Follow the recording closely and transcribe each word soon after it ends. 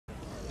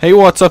Hey,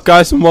 what's up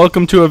guys, and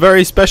welcome to a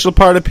very special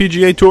part of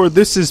PGA Tour.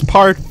 This is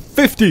part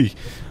 50.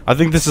 I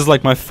think this is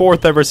like my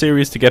 4th ever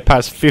series to get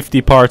past 50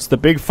 parts, the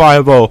big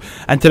 5-0.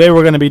 And today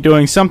we're going to be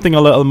doing something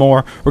a little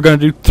more. We're going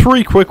to do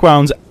 3 quick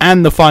rounds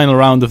and the final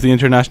round of the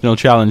International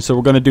Challenge. So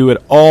we're going to do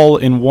it all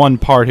in one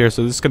part here.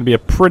 So this is going to be a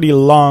pretty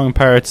long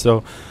part.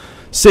 So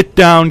sit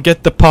down,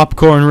 get the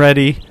popcorn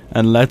ready,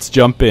 and let's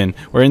jump in.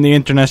 We're in the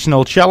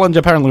International Challenge.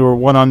 Apparently we're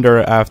 1 under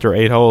after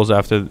 8 holes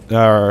after,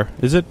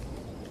 is it?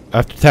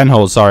 After 10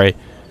 holes, sorry.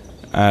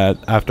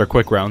 After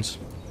quick rounds.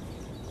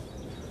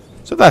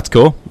 So that's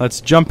cool.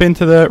 Let's jump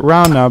into the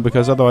round now,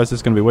 because otherwise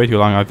it's going to be way too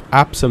long. I've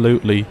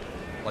absolutely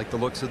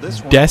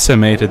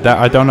decimated that.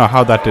 I don't know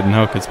how that didn't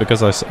hook. It's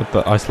because I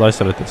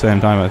sliced it at the same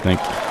time, I think.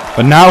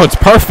 But now it's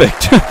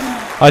perfect.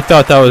 I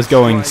thought that was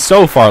going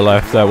so far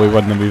left that we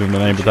wouldn't have even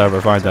been able to ever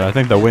find that. I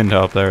think the wind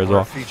helped there as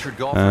well. Featured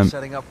golfer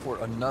setting up for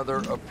another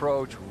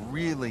approach.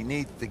 Really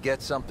need to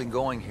get something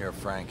going here,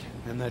 Frank.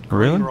 And that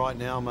green right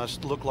now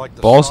must look like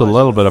the ball's a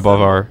little bit above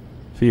our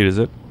feet, is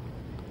it?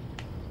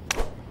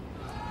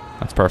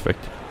 That's perfect.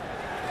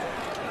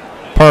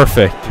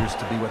 Perfect.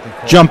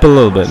 Jump a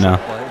little bit now.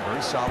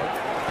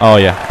 Oh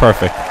yeah,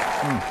 perfect.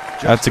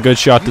 That's a good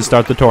shot to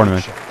start the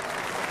tournament. These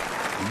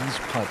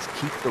putts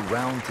keep the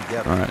round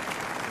together. All right.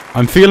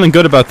 I'm feeling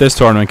good about this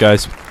tournament,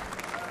 guys.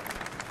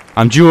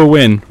 I'm due a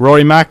win.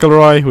 Rory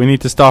McIlroy, we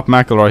need to stop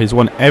McIlroy. He's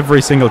won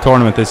every single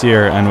tournament this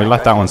year, and we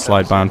let that one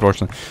slide by,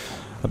 unfortunately.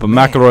 But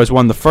McIlroy's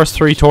won the first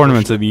 3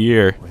 tournaments of the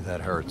year.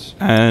 That hurts.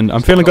 And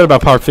I'm feeling good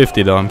about part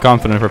 50, though. I'm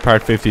confident for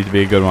part 50 to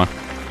be a good one.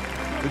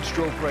 Good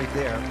stroke right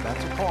there.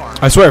 That's a par.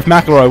 I swear, if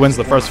McIlroy wins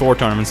the first 4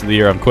 tournaments of the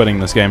year, I'm quitting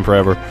this game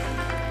forever.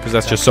 Because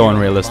that's just so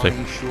unrealistic.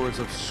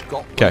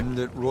 Okay.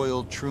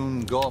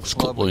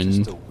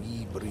 Scotland. A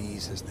wee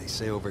breeze, as they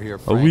say over here.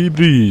 A wee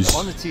breeze.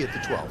 On the tee at the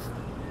 12th.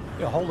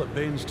 Yeah, hole that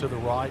bends to the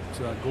right.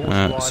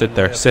 Sit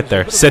there, sit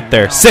there, sit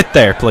there, sit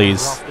there,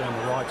 please.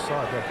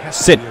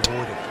 Sit.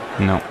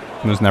 No,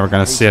 I was never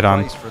going to sit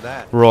on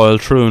Royal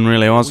Troon,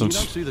 really wasn't.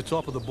 When you don't see the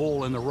top of the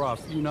ball in the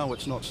rough, you know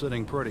it's not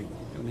sitting pretty.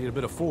 You need a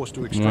bit of force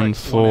to extract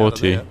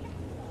 140.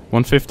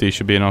 150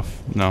 should be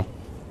enough. No.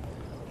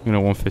 You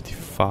know,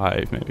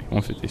 155 maybe.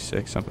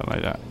 156, something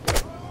like that.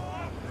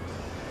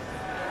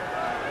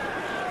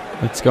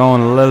 It's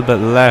going a little bit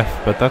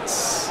left, but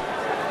that's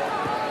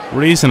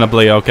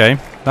reasonably okay.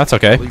 That's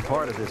okay.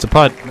 It's a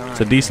putt.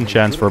 It's a decent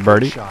chance for a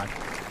birdie.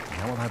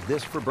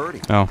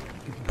 Oh,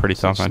 pretty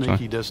tough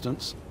actually.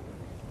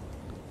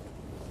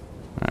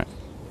 Alright.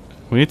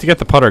 We need to get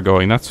the putter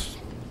going. It's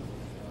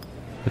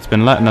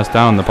been letting us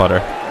down, the putter.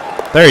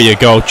 There you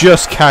go.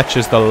 Just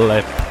catches the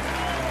lip.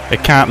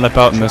 It can't lip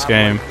out in this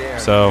game,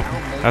 so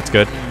that's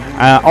good.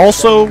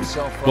 Also,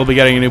 we'll be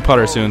getting a new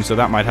putter soon, so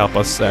that might help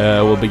us.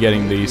 We'll be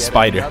getting the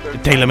Spider, the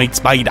TaylorMade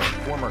Spider.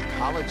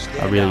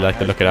 I really like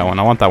the look of that one.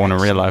 I want that one in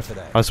real life.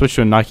 I'll switch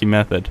to a Nike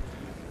Method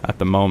at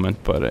the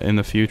moment, but in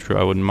the future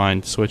I wouldn't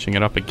mind switching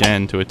it up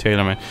again to a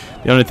TaylorMade.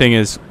 The only thing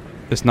is,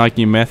 this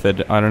Nike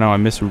Method, I don't know, I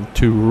missed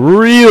 2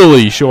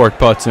 really short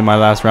putts in my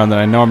last round,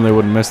 and I normally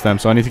wouldn't miss them,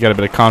 so I need to get a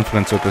bit of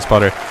confidence with this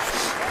putter.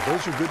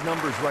 Those are good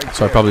numbers right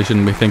so I probably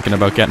shouldn't be thinking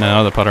about getting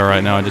another putter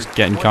right now. I'm just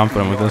getting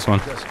confident with this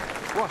one.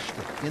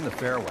 In the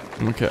fairway.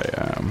 Okay,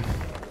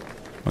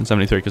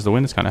 173, because the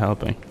wind is kind of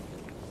helping.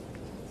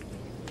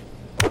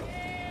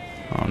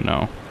 Oh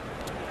no.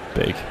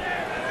 Big.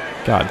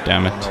 God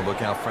damn it.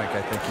 Look out, Frank.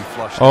 I think he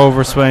flushed.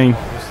 Overswing.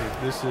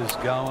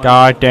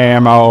 God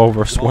damn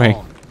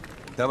overswing.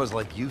 That was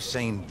like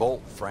Usain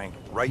Bolt, Frank,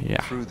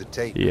 right through the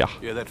tape. Yeah,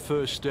 that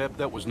first step,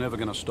 that was never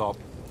going to stop.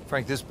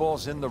 Frank, this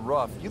ball's in the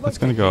rough. You like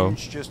to go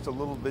just a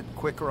little bit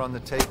quicker on the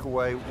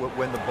takeaway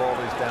when the ball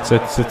is down.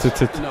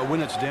 Sit. No,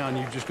 when it's down,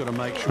 you've just got to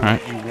make sure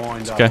that you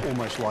wind up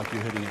almost like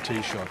you're hitting a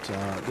tee shot.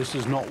 This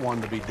is not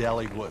one to be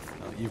dallied with.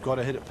 You've got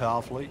to hit it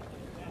powerfully,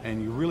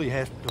 and you really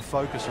have to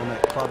focus on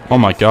that club. Oh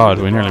my God,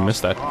 we nearly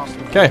missed that.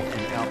 Okay,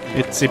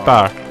 it's a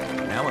par.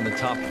 Now in the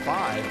top 5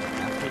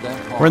 after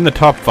that par. We're in the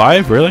top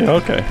 5, really?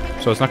 Okay,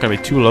 so it's not going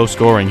to be too low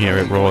scoring here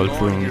at Royal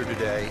Troon.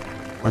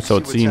 Or so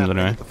it seems,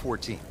 anyway.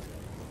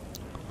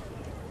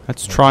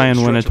 Let's try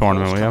and win a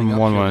tournament. We haven't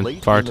won one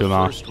far too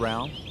long.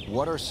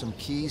 What are some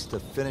keys to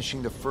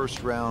finishing the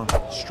first round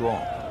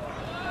strong?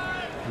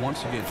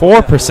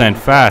 4%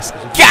 fast.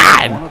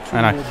 God!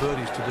 And I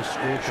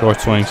short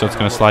swing, so it's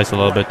going to slice a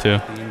little bit too.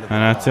 And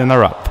that's in the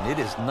rough.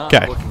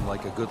 Okay.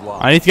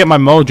 I need to get my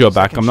mojo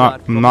back. I'm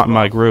not in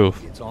my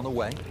groove.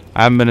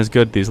 I haven't been as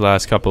good these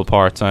last couple of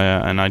parts,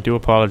 and I do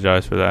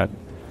apologize for that.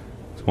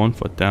 It's 1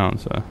 foot down,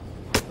 so.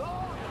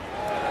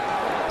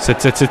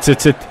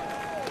 Sit.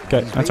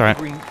 Okay, that's alright.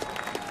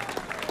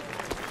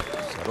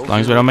 As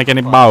long as we don't make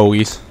any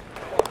bogeys,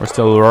 we're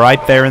still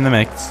right there in the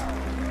mix.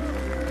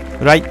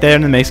 Right there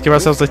in the mix. Give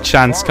ourselves a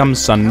chance come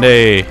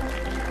Sunday.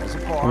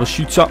 We'll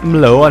shoot something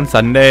low on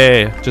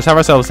Sunday. Just have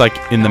ourselves like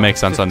in the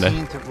mix on Sunday.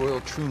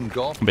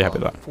 I'll be happy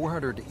with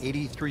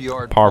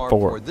that. Par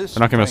 4. They're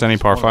not giving us any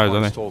par 5s, are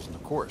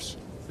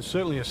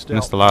they?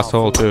 Missed the last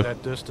hole too. They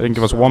didn't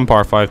give us 1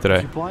 par 5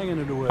 today.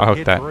 I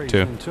hooked that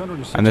too.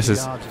 And this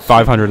is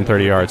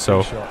 530 yards,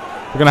 so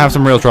We're gonna have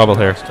some real trouble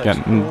here,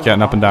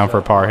 getting up and down for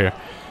a par here.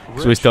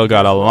 So we still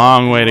got a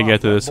long way to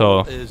get to this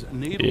hole.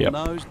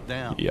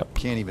 Yep.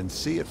 Can't even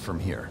see it from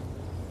here.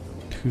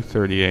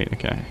 238.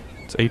 Okay,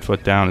 it's 8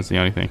 foot down is the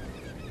only thing.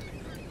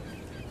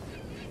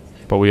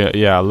 But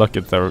yeah, look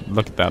at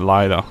that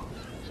lie though.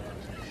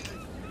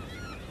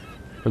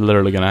 We're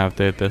literally gonna have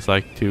to hit this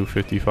like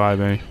 255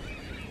 maybe.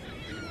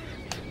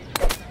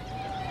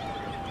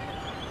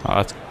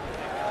 Oh,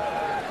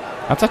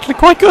 that's actually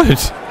quite good.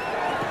 There's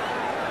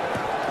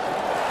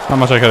not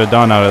much I could have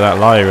done out of that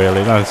lie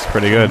really. That's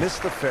pretty good.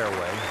 Missed the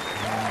fairway.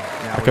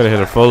 I could have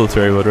hit a full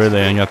 3-wood really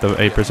and got the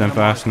 8%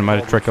 fast, and it might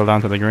have trickled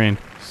down to the green.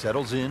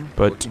 Settles in,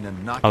 but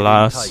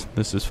alas,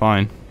 this is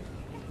fine.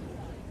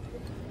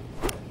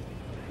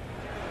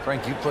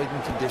 Frank, you played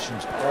in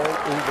conditions all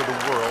over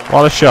the world.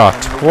 What a shot!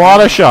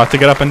 What a shot to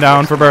get up and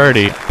down for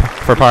birdie,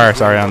 for par.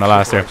 Sorry, on the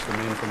last here.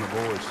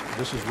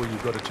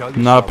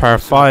 Not a par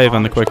 5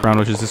 on the quick round,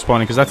 which is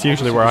disappointing because that's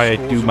usually where I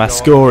do my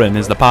scoring,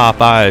 is the par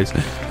 5s.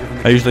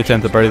 I usually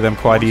tend to birdie them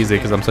quite easy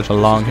because I'm such a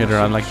long hitter.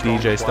 I'm like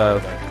DJ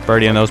style,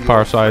 birdieing those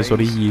par 5s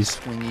with ease.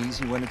 Swing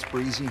easy when it's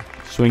breezy.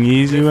 Swing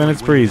easy when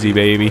it's breezy,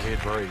 baby.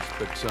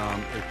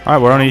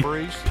 Alright, we're only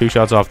 2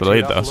 shots off the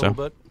lead though,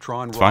 so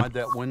it's fine.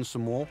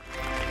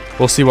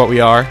 We'll see what we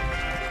are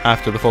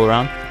after the full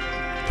round.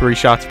 3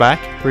 shots back.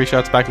 3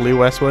 shots back. Lee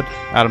Westwood,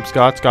 Adam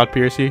Scott, Scott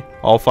Piercy,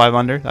 all 5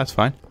 under. That's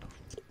fine.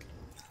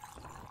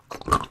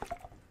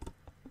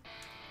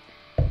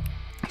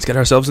 Let's get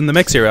ourselves in the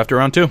mix here after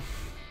round 2.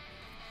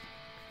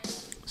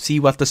 See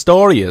what the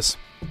story is.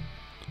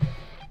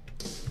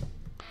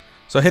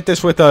 So hit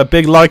this with a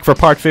big like for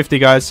part 50,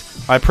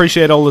 guys. I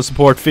appreciate all the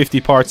support. 50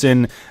 parts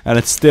in, and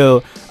it's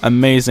still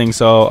amazing.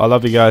 So I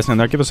love you guys, and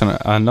they'll give us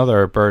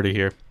another birdie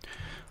here.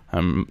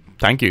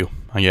 Thank you,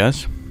 I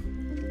guess.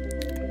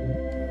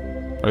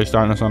 Are you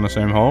starting us on the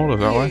same hole?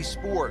 Is that right?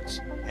 Sports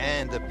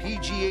and the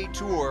PGA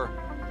Tour.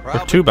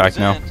 We're 2 back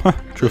now.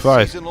 True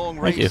 5.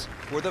 Thank you.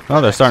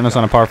 Oh, they're starting us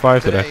on a par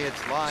 5 today.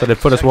 So they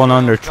put us 1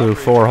 under through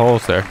 4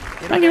 holes there.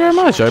 Thank you very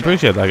much. I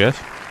appreciate that, guys.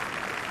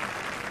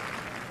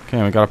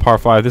 Okay, we got a par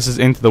 5. This is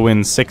into the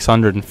wind,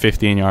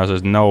 615 yards.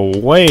 There's no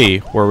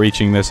way we're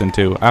reaching this in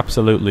 2.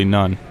 Absolutely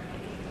none.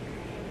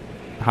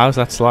 How's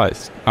that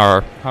sliced?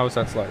 Or how is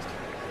that sliced?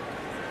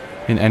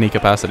 In any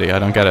capacity, I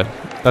don't get it.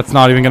 That's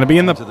not even going to be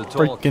in the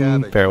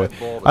freaking fairway.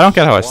 I don't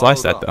get how I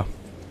sliced that though.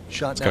 It's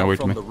kind of weird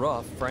to me.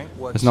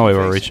 There's no way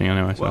we're reaching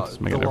anyway, so let's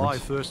make a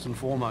difference. Should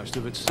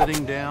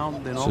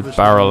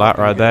barrel that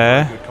right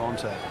there.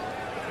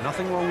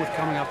 Nothing wrong with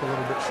coming up a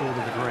little bit short of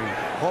the green.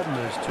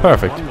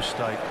 Perfect.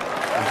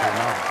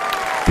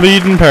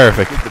 Bleeding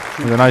perfect.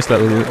 With a nice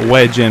little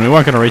wedge in. We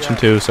weren't going to reach him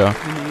too, so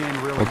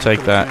we'll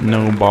take that.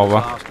 No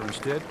bother.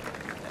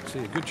 See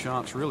a good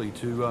chance really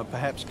to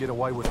perhaps get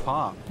away with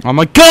par. Oh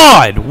my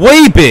God!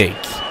 Way big.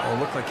 Oh,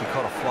 looked like you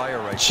caught a flyer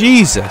right.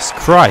 Jesus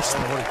Christ!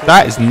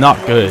 That is not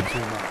good.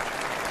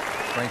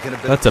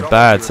 That's a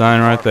bad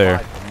sign right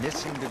there.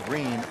 Missing the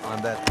green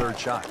on that 3rd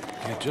shot.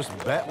 Yeah, just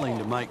battling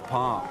to make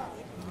par.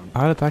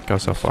 How did that go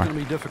so far? It's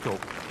going to be difficult.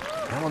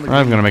 We're not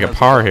even going to make a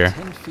par here.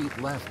 10 feet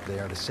left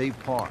there to save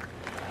par.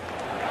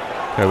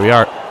 There we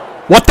are.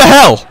 What the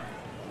hell?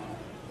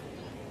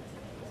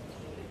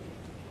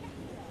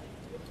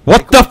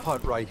 What the?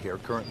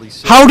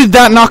 How did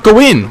that not go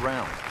in?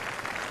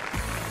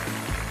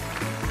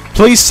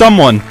 Please,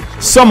 someone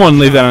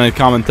leave that in a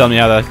comment. Tell me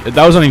how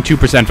that was only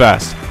 2%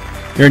 fast.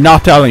 You're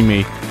not telling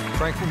me.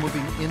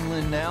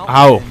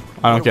 How?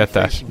 I don't get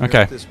that.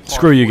 Okay,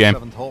 screw you,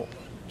 game.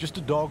 Just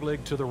a dog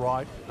leg to the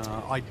right.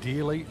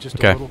 Ideally, just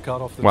a little cut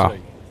off the wow,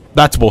 tee.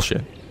 that's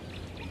bullshit.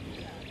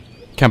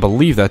 Can't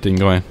believe that didn't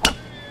go in.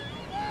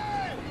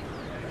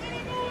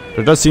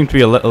 There does seem to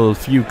be a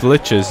few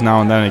glitches now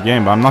and then in a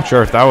game, but I'm not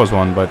sure if that was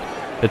one, but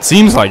it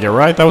seems like it,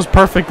 right? That was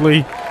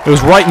perfectly... It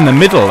was right in the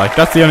middle. Like,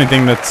 that's the only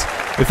thing that's...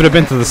 If it had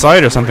been to the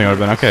side or something, it would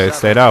have been okay, it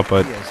stayed out,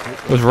 but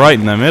it was right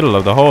in the middle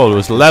of the hole. It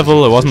was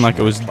level. It wasn't like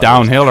it was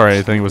downhill or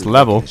anything. It was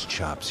level.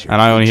 And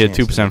I only hit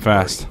 2%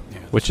 fast,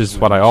 which is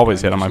what I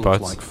always hit on my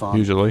putts,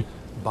 usually.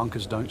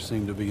 Bunkers don't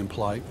seem to be in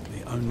play.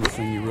 The only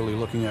thing you're really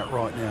looking at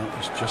right now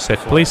is just... Sit,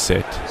 please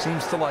sit.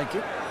 Seems to like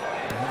it.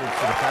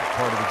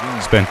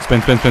 Spin,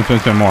 spin, spin, spin, spin,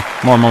 spin, more.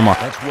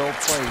 That's well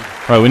played.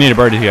 Right, we need a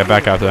birdie to get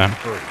back after that.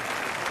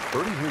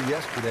 Birdie here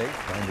yesterday,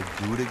 trying to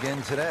do it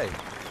again today.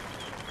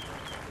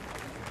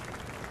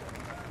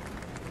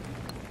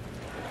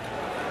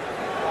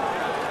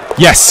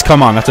 Yes,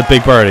 come on, that's a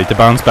big birdie to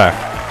bounce back.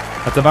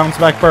 That's a bounce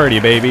back birdie,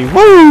 baby.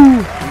 Woo!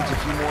 Needs a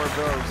few more of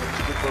those. That's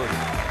a good birdie.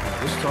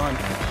 This time,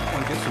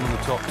 one gets him in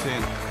the top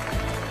 10.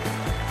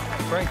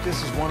 Frank,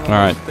 this is one of the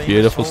most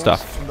beautiful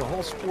stuff. in the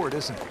whole sport,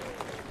 isn't it?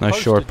 Nice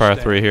short par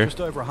 3 here.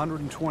 Just over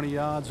 120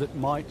 yards. It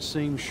might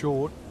seem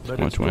short, but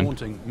it's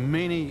daunting.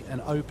 Many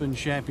an Open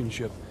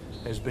Championship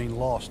has been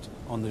lost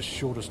on this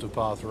shortest of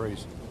par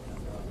 3s.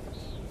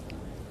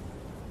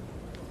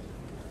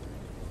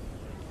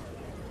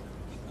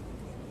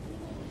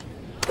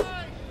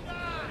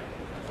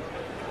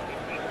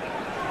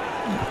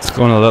 It's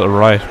going a little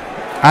right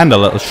and a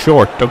little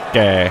short.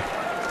 Okay,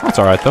 that's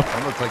all right though.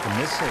 That looked like a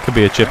miss. Could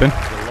be a chip in.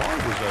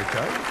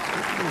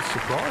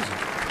 surprising.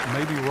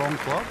 Maybe wrong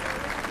club.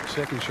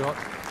 Second shot.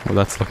 Well,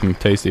 that's looking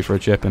tasty for a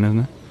chip-in, isn't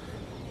it?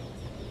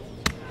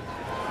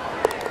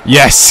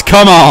 Yes,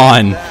 come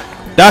on!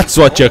 That's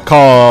what you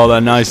call a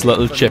nice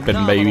little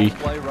chip-in, baby.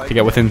 To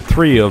get within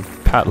 3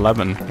 of Pat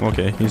 11.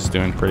 Okay, he's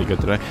doing pretty good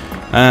today.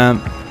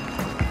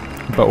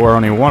 But we're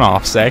only 1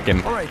 off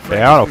second. Arrive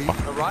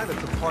at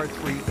the par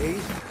 3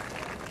 eighth.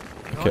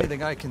 The only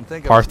thing I can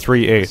think of Par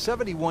 3 eighth.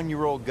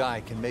 71-year-old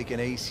guy can make an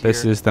ace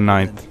This here, is the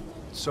 9th.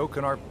 So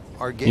can our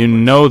game. You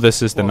know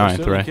this is the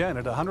 9th, right? Again,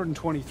 at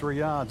 123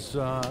 yards.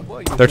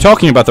 They're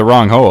talking about the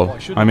wrong hole.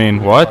 I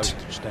mean, what?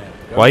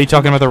 Why are you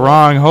talking about the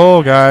wrong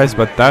hole, guys?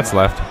 But that's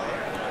left.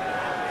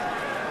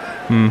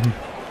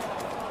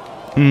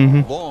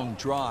 Long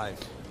drive.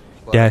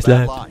 That's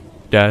left.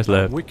 That's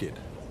left. Wicked.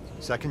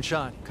 Second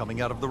shot coming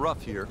out of the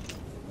rough here.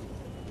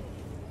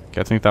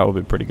 Okay, I think that will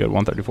be pretty good.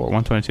 134,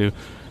 122.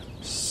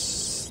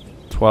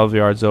 12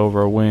 yards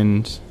over,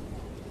 wind.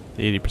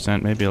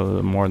 80%, maybe a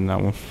little more than that.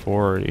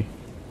 140.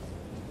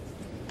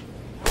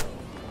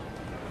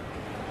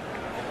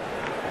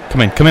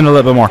 Come in a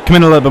little bit more. Come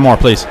in a little bit more,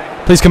 please.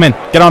 Please come in.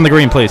 Get on the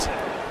green, please.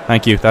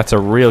 Thank you. That's a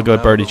real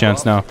good birdie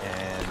chance now.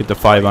 Get the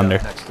 5 under.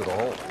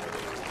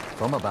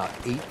 From about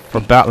 8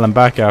 We're battling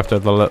back after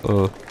the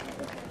little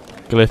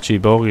glitchy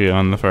bogey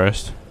on the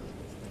first.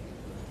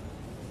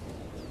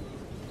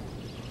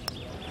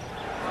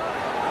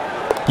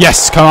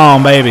 Yes, come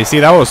on, baby. See,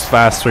 that was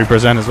fast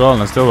 3% as well,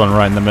 and it's still going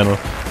right in the middle.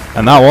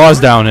 And that was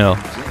downhill.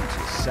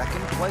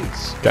 Second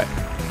place. Okay.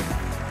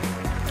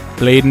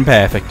 Bleeding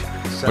perfect.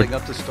 Setting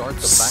up to start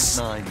the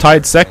back 9.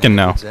 Tied second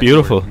now.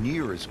 Beautiful.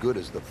 Near as good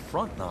as the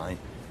front 9.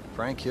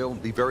 Frank Hill will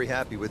be very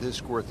happy with his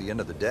score at the end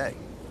of the day.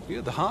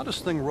 Yeah, the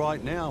hardest thing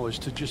right now is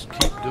to just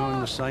keep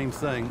doing the same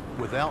thing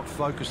without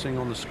focusing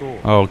on the score.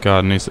 Oh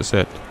god, it needs to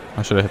sit.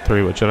 I should have hit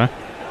 3 wood, should I?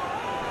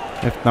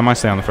 If that might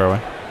stay on the fairway.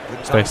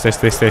 Stay.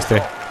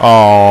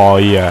 Oh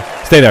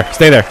yeah. Stay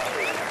there.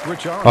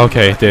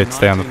 Okay, it did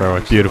stay on the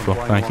fairway. Beautiful.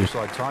 Thank you.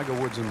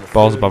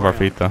 Balls above our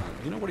feet though.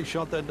 You know what he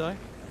shot that day?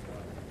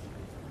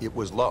 It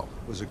was low.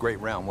 It was a great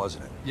round,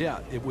 wasn't it?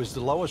 Yeah, it was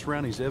the lowest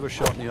round he's ever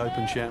shot in the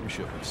Open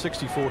Championship.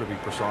 64 to be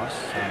precise.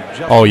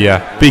 Oh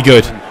yeah, be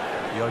good.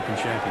 The Open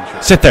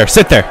Championship.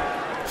 Sit there.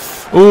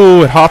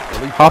 Ooh, it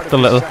hopped a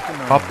little.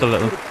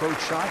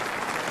 Approach shot.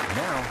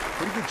 Now,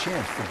 pretty good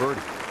chance for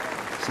birdie.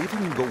 See if he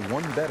can go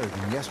one better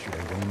than yesterday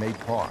when he made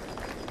par.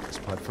 This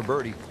putt for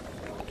birdie.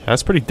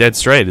 That's pretty dead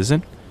straight,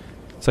 isn't it?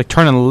 It's like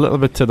turning a little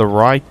bit to the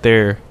right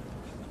there.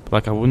 But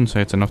like I wouldn't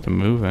say it's enough to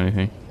move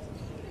anything.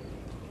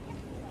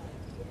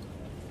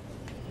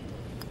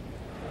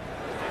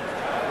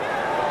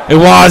 It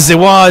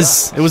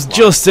was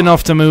just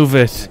enough to move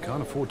it.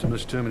 Can't afford to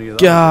miss too many of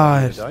those.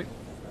 God.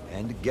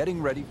 And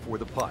getting ready for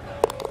the putt.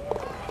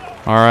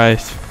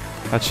 Alright.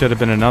 That should have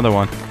been another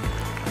one.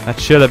 That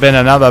should have been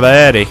another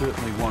birdie.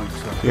 Certainly won't.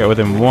 Yeah,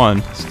 within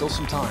 1. Still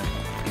some time.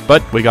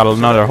 But we got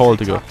another hole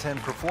to go. Top 10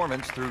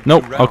 performance through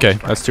Nope. 2 rounds, Okay,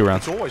 Frank. that's 2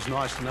 rounds. It's always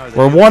nice to know that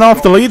We're you've 1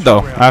 off the got lead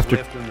though 2 rounds after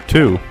left in the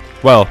 2.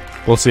 Well,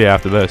 we'll see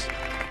after this.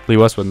 Lee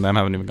Westwood and them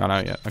haven't even gone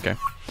out yet. Okay.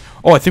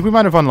 Oh, I think we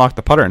might have unlocked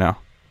the putter now.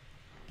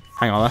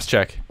 Hang on, let's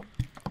check.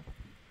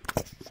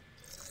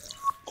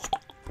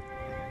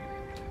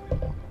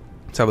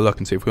 Let's have a look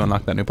and see if we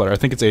unlock that new putter. I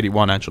think it's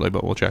 81 actually,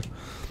 but we'll check.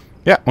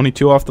 Yeah, only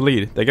 2 off the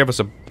lead. They gave us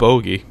a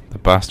bogey, the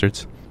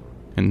bastards.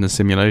 In the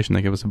simulation,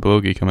 they gave us a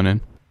bogey coming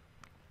in.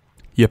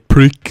 You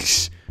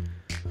pricks.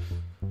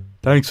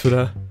 Thanks for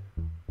that.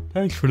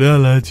 Thanks for that,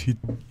 lads, you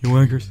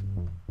wankers.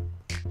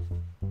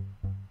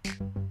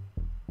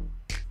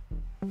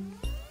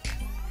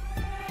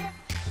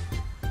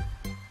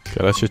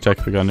 Okay, let's just check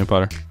if we got a new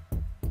putter.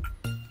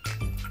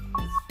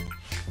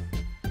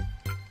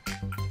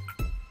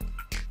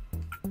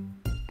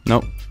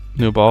 Nope.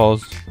 New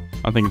balls.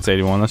 I think it's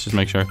 81. Let's just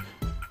make sure.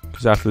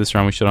 Because after this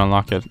round, we should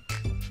unlock it.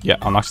 Yeah,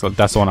 unlock it.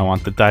 That's the one I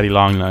want. The Daddy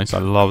Long Nights. I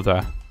love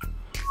that.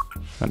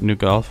 Got new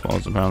golf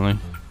balls, apparently.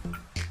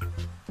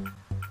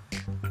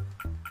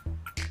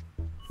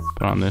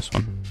 Put on this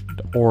one.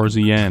 The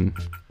RZN.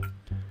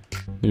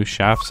 New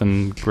shafts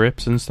and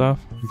grips and stuff.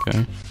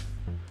 Okay.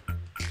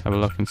 Let's have a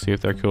look and see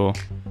if they're cool.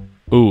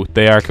 Ooh,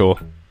 they are cool.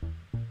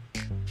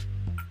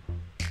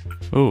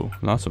 Ooh,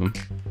 lots of them.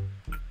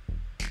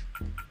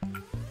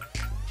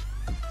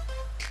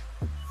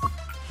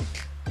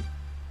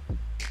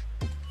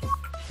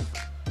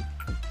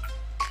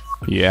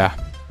 Yeah,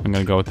 I'm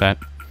gonna go with that.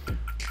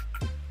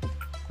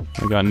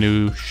 We got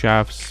new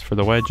shafts for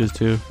the wedges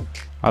too.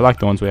 I like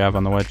the ones we have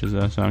on the wedges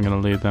though, so I'm gonna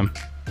leave them.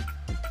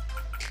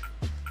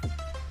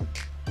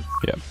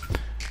 Yep.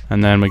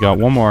 And then we got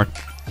one more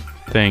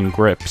thing,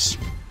 grips.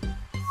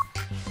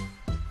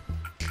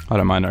 I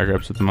don't mind our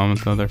grips at the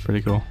moment though, they're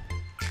pretty cool.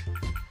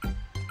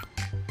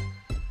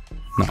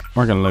 No,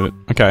 we're gonna leave it.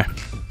 Okay.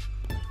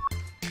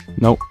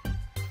 Nope.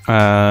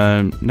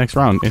 Next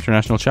round,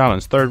 international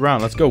challenge. 3rd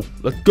round, let's go.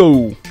 Let's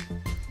go.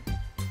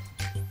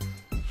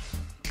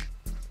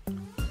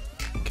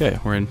 Okay,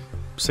 we're in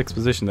 6th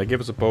position. They give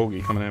us a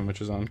bogey coming in,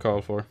 which is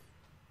uncalled for.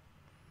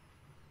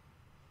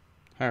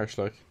 Harsh,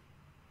 like.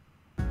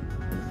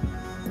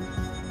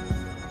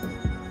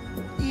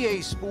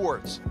 EA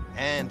Sports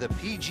and the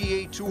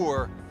PGA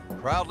Tour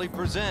proudly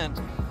present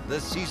the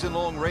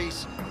season-long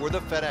race for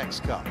the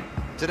FedEx Cup.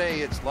 Today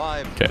it's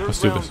live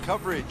third-round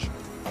coverage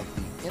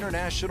of the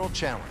International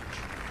Challenge.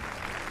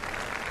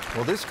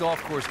 Well, this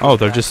golf course. Oh,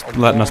 they're just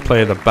letting us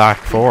play the back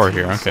four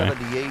here. Okay.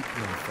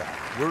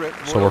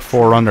 So we're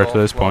 4 under to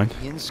this point.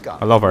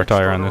 I love our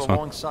tire on this one.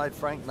 Alongside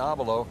Frank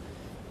Nobilo.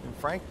 And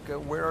Frank,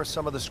 where are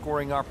some of the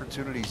scoring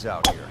opportunities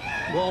out here?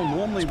 Well,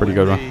 normally it's pretty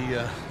good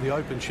the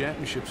Open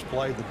Championships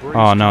played the breeze.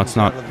 Oh no, it's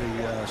not. Out of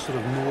the sort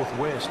of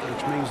northwest,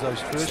 which means those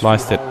first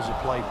Sliced few holes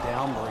are played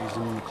down breeze,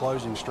 and the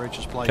closing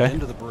stretches played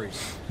into the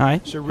breeze.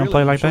 Alright, so don't really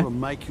play like that.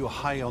 Make your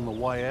hay on the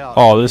way out.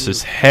 Oh, this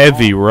is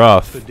heavy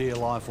rough. For dear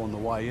life on the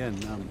way in.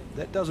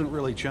 That doesn't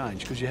really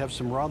change because you have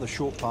some rather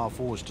short par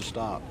fours to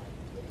start.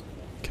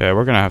 Okay,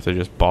 we're gonna have to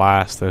just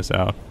blast this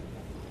out.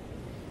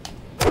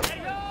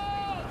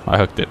 I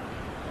hooked it.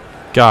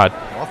 God.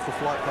 Off the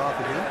flight path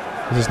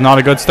again. This is not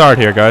a good start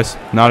here, guys.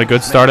 Not a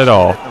good start at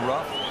all.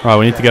 Right,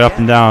 we need to get up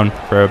and down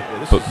for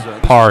a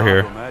par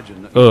here.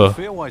 Ugh.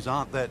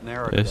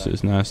 This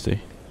is nasty.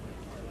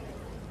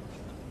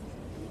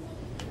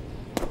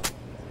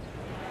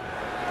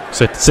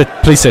 Sit, sit,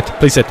 please sit,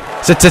 please sit.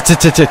 Sit, sit,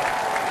 sit, sit, sit.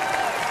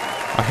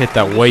 I hit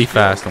that way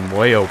fast and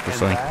way over the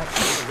swing.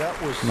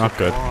 Not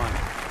good.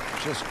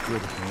 Just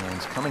good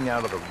hands, coming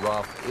out of the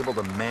rough, able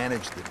to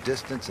manage the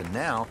distance, and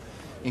now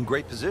in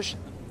great position.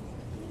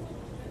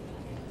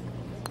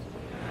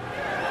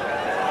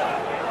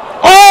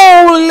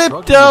 Oh,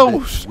 lipped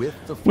out!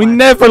 We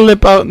never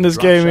lip out in this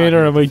game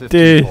either, and we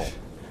did.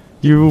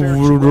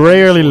 You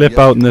rarely lip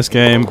out in this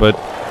game, but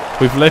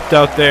we've lipped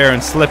out there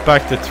and slipped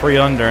back to 3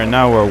 under, and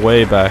now we're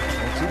way back.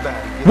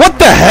 What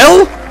the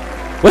hell?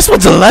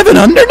 Westwood's 11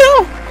 under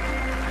now?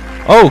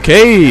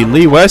 Okay,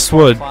 Lee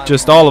Westwood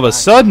just all of a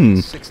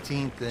sudden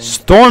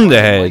stormed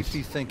ahead.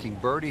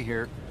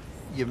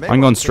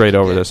 I'm going straight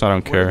over this, I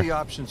don't care.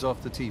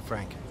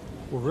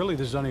 Well, really,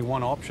 there's only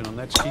one option, and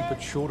that's keep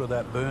it short of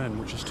that burn,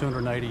 which is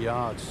 280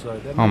 yards. So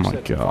that oh makes my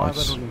that gosh.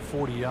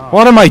 540 yards.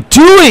 What am I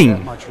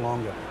doing? Much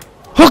longer.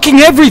 Hooking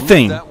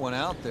everything.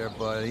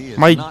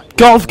 My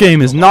golf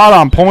game is not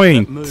on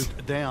point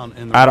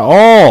at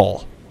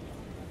all.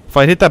 If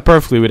I hit that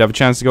perfectly, we'd have a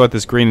chance to go at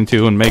this green and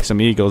 2 and make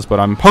some eagles, but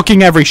I'm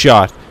hooking every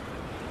shot.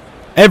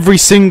 Every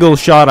single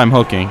shot I'm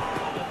hooking.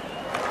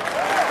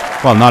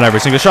 Well, not every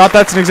single shot,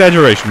 that's an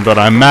exaggeration, but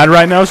I'm mad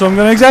right now, so I'm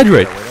going to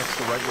exaggerate.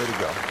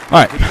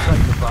 Alright,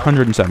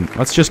 107.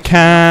 Let's just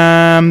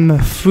calm the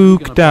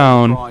fook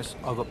down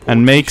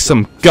and make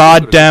some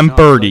goddamn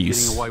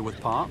birdies.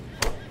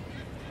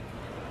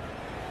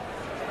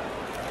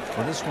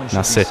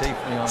 Now sit.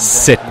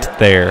 Sit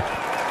there.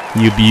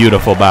 You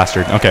beautiful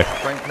bastard. Okay.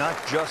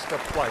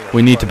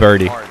 We need to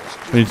birdie.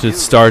 We need to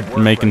start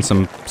making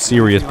some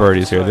serious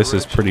birdies here. This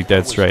is pretty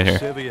dead straight here.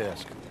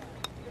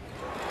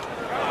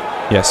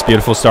 Yes,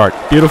 beautiful start.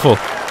 Beautiful.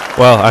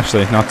 Well,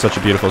 actually, not such a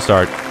beautiful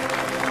start.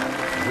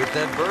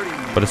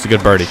 But it's a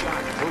good birdie.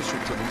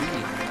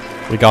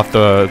 We got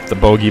the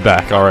bogey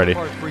back already.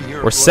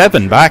 We're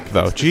 7 back,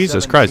 though.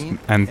 Jesus Christ.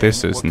 And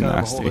this is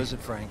nasty.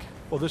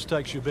 Well, this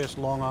takes your best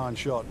long iron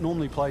shot.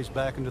 Normally plays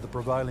back into the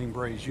prevailing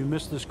breeze. You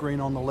miss this green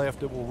on the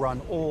left, it will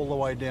run all the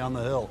way down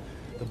the hill.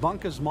 The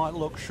bunkers might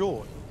look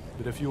short,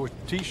 but if your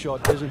tee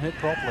shot doesn't hit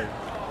properly,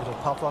 it'll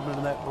puff up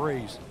into that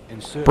breeze.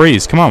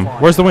 Breeze, come on.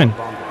 Where's the wind?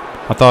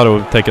 I thought it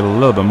would take it a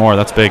little bit more.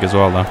 That's big as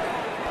well, though.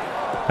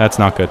 That's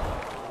not good.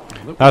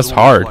 That's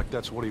hard.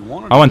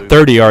 I went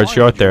 30 yards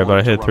short there, but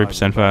I hit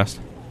 3% fast.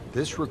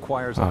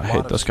 Oh, I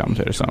hate those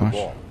commentators so much.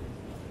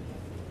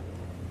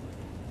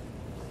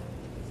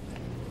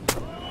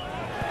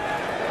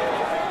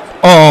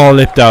 Oh,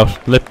 lipped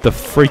out. Lipped the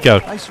freak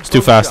out. It's too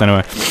fast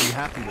anyway.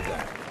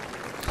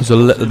 It was a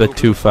little bit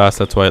too fast,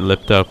 that's why it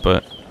lipped out,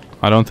 but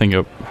I don't think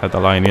it had the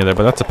line either.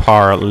 But that's a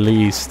par at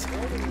least.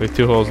 We have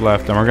 2 holes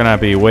left, and we're going to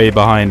be way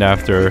behind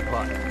after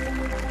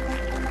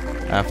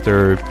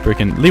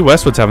freaking... Lee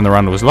Westwood's having the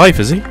round of his life,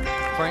 is he?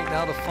 Frank,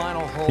 now the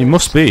final hole. He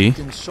must be.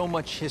 In so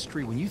much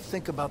history, when you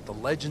think about the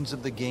legends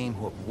of the game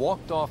who have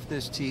walked off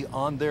this tee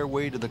on their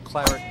way to the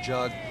claret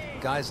jug,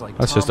 guys like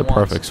that's just a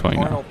perfect swing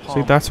now.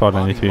 See, that's what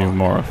I need to do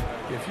more of.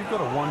 If you've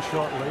got a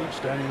 1-shot lead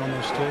standing on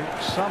this tee,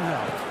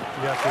 somehow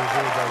you have to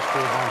avoid those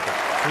 4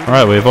 bunkers. All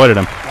right, we avoided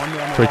him.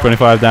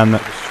 325 down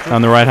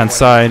the right-hand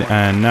side,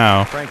 and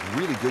now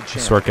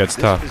this work gets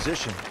tough.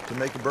 To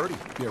make a birdie.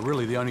 Yeah,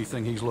 really, the only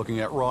thing he's looking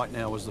at right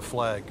now is the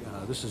flag.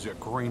 This is a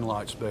green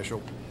light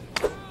special.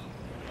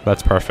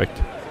 That's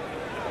perfect.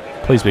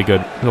 Please be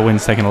good. The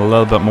wind's taking a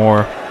little bit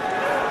more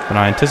than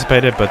I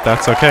anticipated, but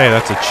that's okay.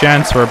 That's a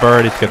chance for a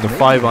birdie to get the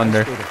 5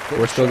 under.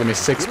 We're still going to be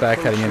 6 back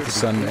heading into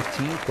Sunday.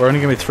 We're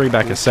only going to be 3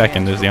 back a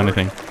second is the only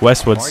thing.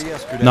 Westwood's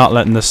not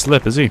letting this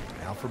slip, is he?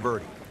 Now for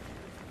birdie.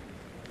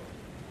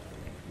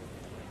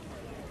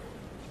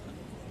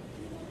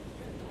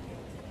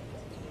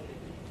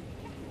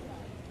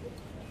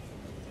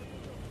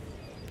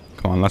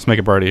 Come on, let's make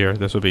a birdie here.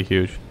 This would be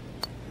huge.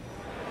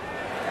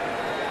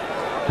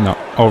 No,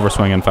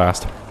 overswinging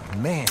fast.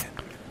 Man,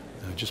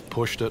 I just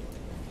pushed it.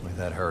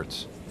 That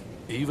hurts.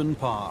 Even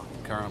par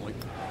currently.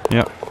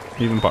 Yep.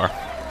 Even par.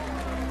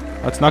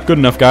 That's not good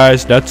enough,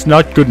 guys. That's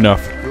not good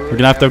enough. We're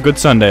gonna have to have a good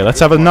Sunday. Let's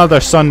have another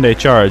Sunday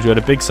charge. We had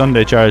a big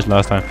Sunday charge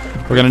last time.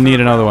 We're gonna need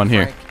another one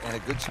here.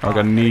 We're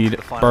gonna need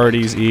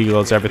birdies,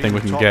 eagles, everything we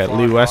can get.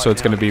 Lee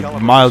Westwood's gonna be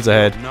miles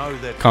ahead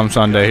come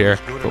Sunday here,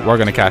 but we're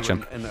gonna catch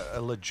him. And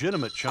a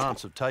legitimate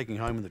chance of taking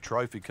home the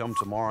trophy come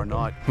tomorrow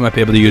night. We might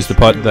be able to use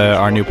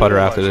our new putter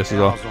after this as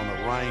well.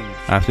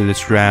 After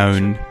this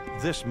round.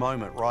 This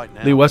moment right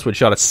now. Lee Westwood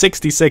shot at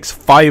 66,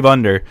 5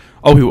 under.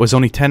 Oh, he was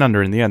only 10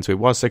 under in the end, so he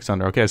was 6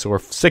 under. Okay, so we're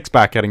 6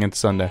 back heading into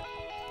Sunday.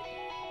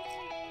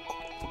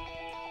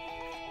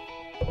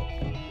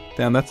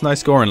 Damn, that's nice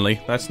scoring, Lee.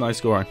 That's nice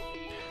scoring.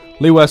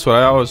 Lee Westwood,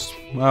 I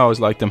always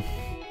liked him.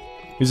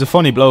 He's a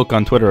funny bloke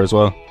on Twitter as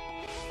well.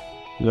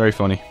 He's very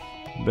funny.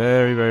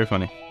 Very, very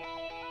funny.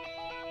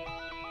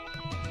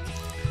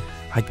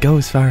 I'd go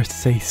as far as to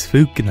say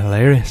spooking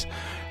hilarious.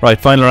 Right,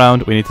 final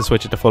round. We need to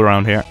switch it to full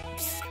round here.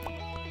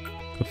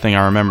 Good thing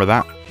I remember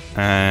that.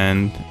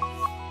 And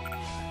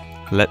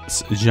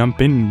let's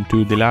jump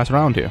into the last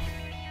round here.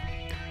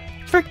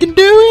 Freaking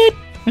do it!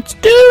 Let's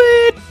do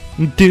it!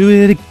 Do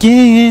it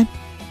again!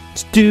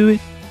 Let's do it!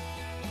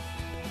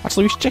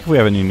 Actually, we should check if we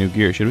have any new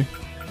gear, should we?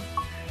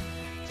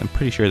 I'm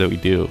pretty sure that we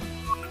do.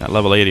 At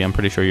level 80, I'm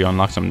pretty sure you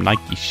unlock some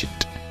Nike shit.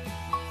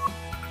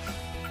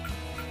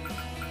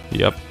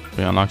 Yep,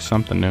 we unlocked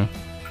something new.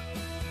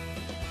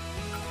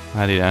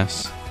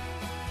 Adidas.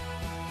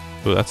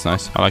 Ooh, that's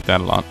nice. I like that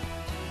a lot.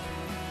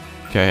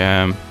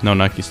 Okay, no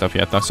Nike stuff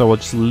yet though, so we'll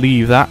just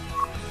leave that.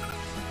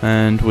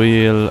 And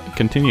we'll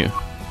continue.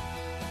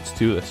 Let's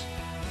do this.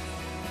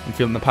 I'm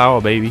feeling the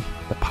power, baby.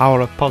 The power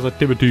of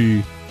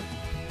positivity.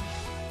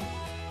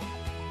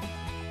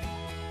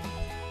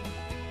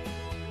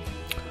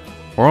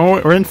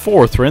 We're in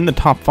 4th. We're in the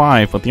top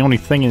 5, but the only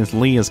thing is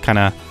Lee has kind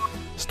of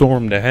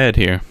stormed ahead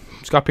here.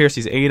 Scott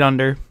Piercy's 8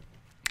 under.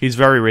 He's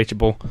very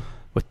reachable.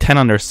 With 10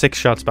 under, 6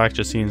 shots back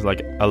just seems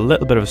like a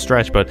little bit of a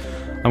stretch, but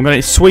I'm going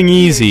to swing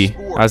easy,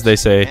 as they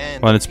say,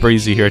 when it's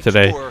breezy here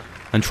today.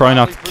 And try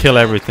not to kill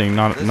everything,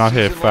 not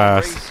hit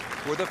fast.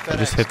 I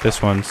just hit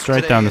this one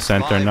straight down the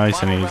center,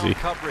 nice and easy.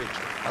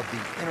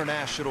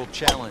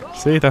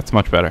 See, that's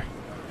much better.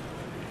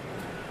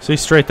 See,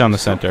 straight down the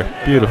center.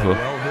 Beautiful.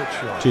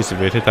 Jeez, if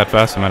we had hit that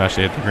fast, I might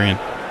actually hit the green.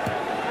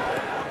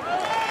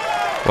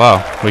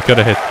 Wow, we could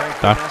have hit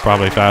that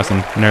probably fast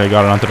and nearly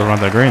got it onto the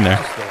front of the green there.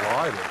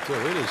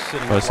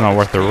 But it's not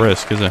worth the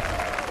risk, is it?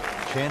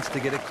 Chance to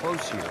get it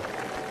close here.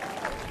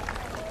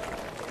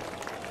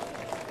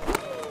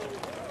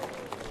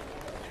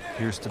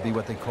 Appears to be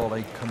what they call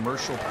a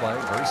commercial play.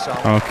 Very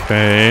solid.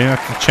 Okay,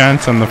 that's a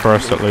chance on the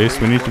first at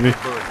least. We need to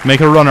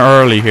make a run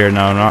early here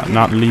now,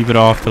 not leave it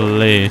off till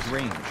late.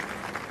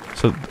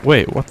 So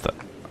wait, what the?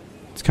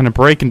 It's kind of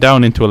breaking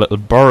down into a little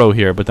burrow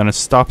here, but then it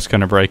stops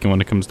kind of breaking when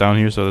it comes down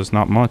here, so there's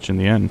not much in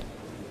the end.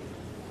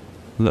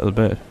 A little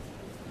bit.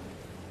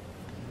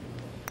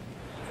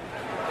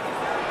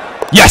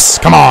 Yes!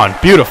 Come on!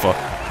 Beautiful!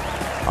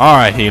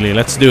 Alright, Healy,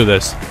 let's do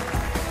this.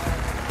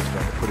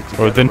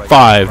 We're within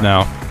 5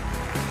 now.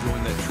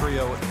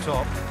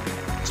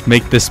 Let's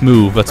make this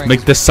move. Let's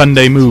make this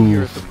Sunday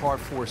move.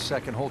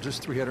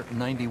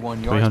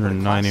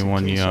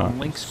 391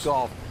 yards.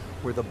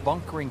 Where the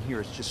bunkering here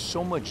is just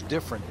so much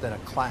different than a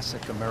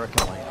classic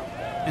American layout.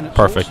 And it's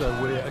perfect. Also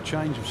where a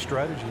change of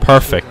strategy.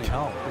 Perfect.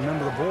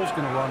 Remember, the ball's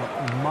going to run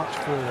much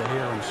further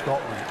here in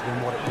Scotland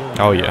than what it will.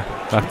 Oh yeah,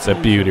 that's a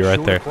beauty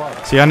right there.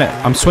 See,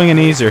 I'm swinging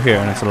easier here,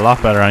 and it's a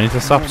lot better. I need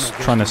to stop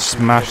trying to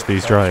smash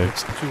these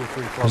drives.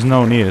 There's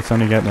no need. It's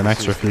only getting an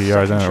extra few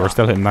yards in it. We're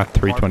still hitting that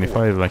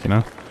 325, like, you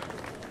know.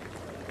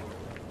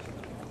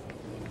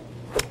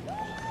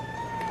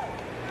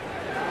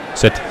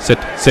 Sit, sit,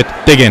 sit.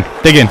 Dig in,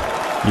 dig in.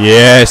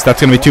 Yes,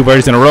 that's going to be 2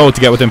 birdies in a row to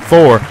get within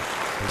 4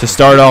 to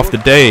start off the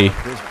day.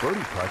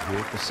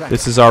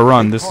 This is our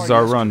run. This is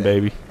our run,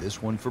 baby.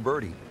 This one for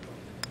birdie.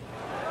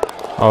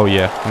 Oh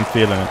yeah, I'm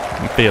feeling it.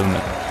 I'm feeling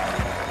it.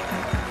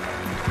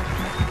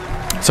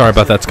 Sorry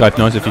about that Skype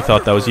noise if you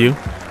thought that was you.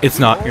 It's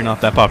not. You're not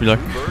that popular.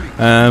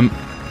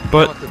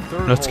 But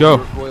let's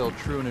go.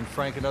 Let's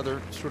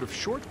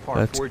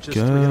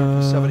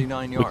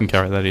go. We can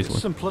carry that easily.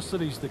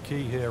 Simplicity's the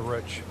key here,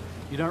 Rich.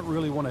 You don't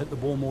really want to hit the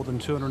ball more than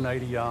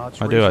 280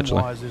 yards. I do,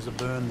 actually. There's a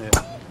burn there.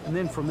 And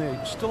then from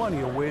there, still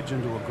only a wedge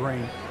into a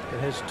green that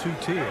has 2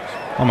 tiers.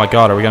 Oh my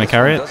god, are we going to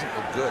carry it? Doesn't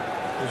look good.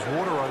 There's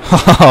water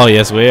over Oh,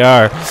 yes we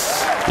are.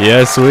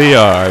 Yes we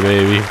are,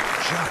 baby.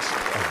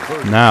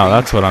 Now,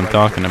 that's what I'm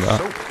talking about.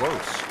 So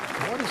close.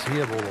 What does he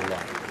have all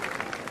along?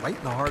 Right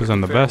in the heart of 'Cause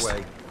I'm the best.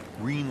 fairway.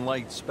 Green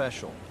light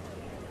special.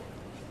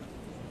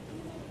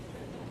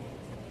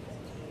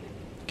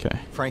 Okay.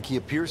 Frankie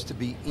appears to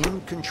be in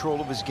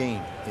control of his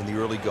game in the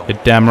early going. You're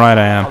damn right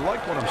I am.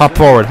 Hop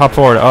forward, hop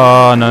forward.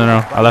 Oh, no, no,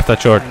 no. I left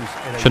that short.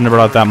 Shouldn't have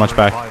brought that much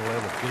back.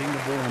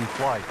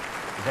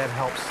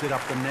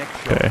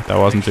 Okay, that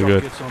wasn't too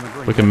good.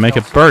 We can make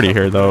a birdie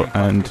here, though,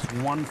 and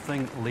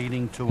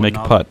make a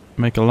putt.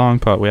 Make a long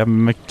putt. We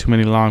haven't made too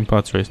many long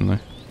putts recently.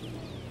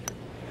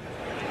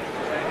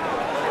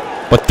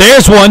 But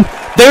there's one!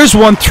 There's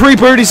one. 3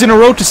 birdies in a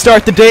row to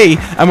start the day,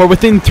 and we're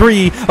within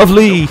 3 of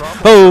Lee.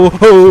 Oh,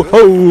 oh,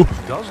 oh.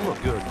 Does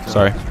look good.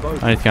 Sorry,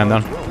 I need to calm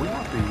down.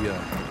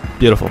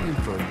 Beautiful.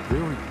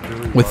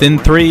 Within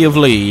 3 of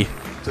Lee,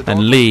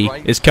 and Lee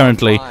is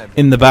currently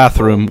in the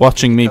bathroom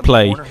watching me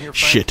play,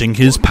 shitting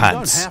his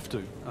pants.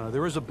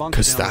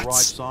 Because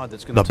that's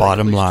the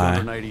bottom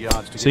line.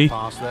 See,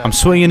 I'm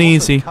swinging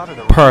easy,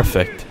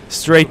 perfect,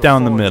 straight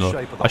down the middle.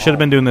 I should have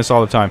been doing this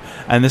all the time.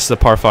 And this is a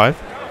par 5.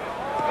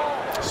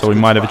 So we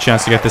might have a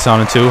chance to get this on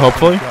in 2,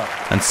 hopefully,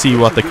 and see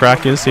what the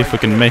crack is. See if we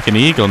can make an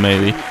eagle,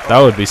 maybe. That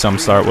would be some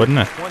start, wouldn't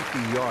it?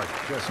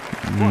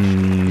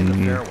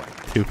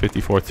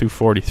 254,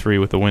 243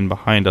 with the wind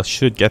behind us.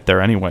 Should get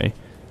there anyway.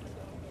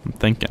 I'm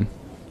thinking.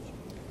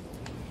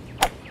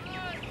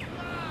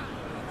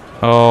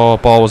 Oh,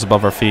 ball was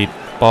above our feet.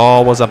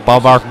 Ball was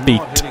above our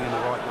feet.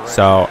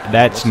 So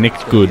that's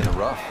nicked good.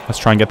 Let's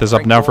try and get this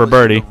up now for a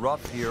birdie.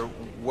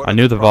 I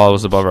knew the ball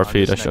was above our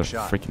feet. I should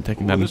have freaking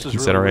taken that into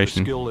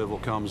consideration. Skill level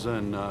comes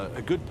in.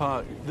 A good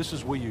part. This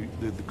is where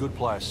the good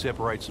player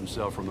separates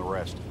himself from the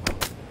rest.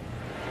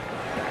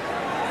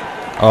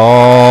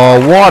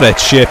 Oh, what a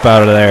chip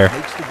out of there!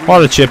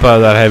 What a chip out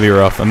of that heavy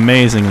rough.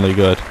 Amazingly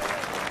good.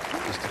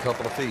 Just a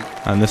couple of feet.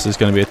 And this is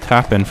going to be a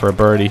tap in for a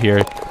birdie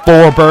here.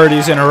 4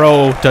 birdies in a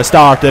row to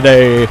start the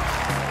day.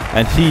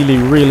 And Healy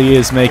really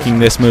is making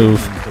this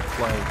move.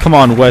 Come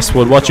on,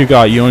 Westwood, what you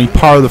got? You only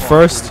par the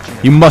first?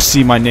 You must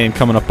see my name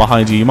coming up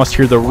behind you. You must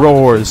hear the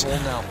roars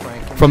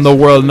from the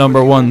world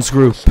 #1's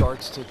group.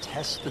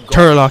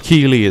 Turlock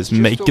Healy is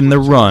making the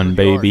run,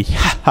 baby.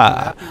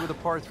 Ha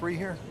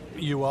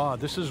You are.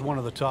 This is one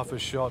of the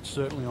toughest shots,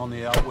 certainly on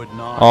the outward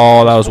 9.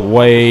 Oh, that was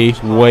way,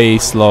 way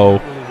slow.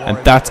 And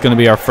that's going to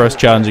be our first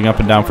challenging up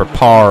and down for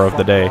par of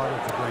the day.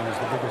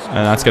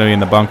 And that's going to be in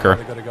the bunker,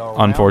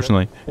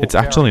 unfortunately. It's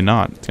actually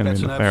not. It's going to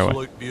be in the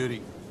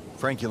fairway.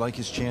 Frank, you like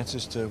his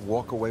chances to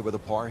walk away with a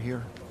par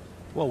here?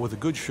 Well, with a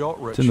good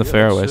shot, Rich, it's in the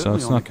fairway, so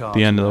it's not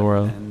the end of the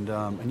world.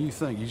 And you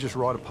think you just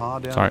ride a par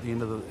down at the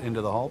end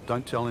of the hole.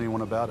 Don't tell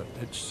anyone about it.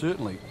 It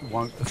certainly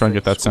won't. Try and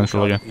get that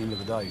central again. At the end of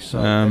the day.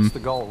 So that's the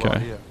goal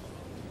right here.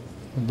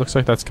 It looks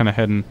like that's kind of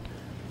heading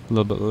a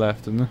little bit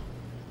left, isn't it?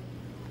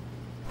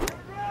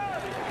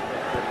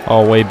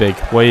 Oh, way big,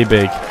 way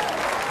big.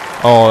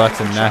 Oh, that's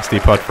a nasty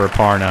putt for a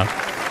par now.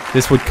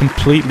 This would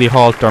completely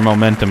halt our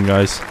momentum,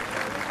 guys.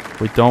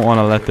 We don't want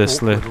to let this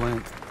slip.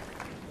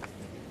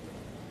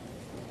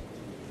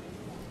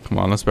 Come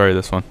on, let's bury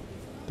this one.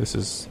 This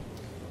is...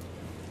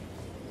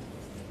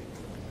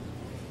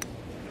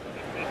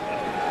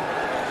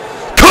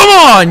 Come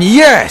on,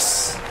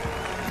 yes!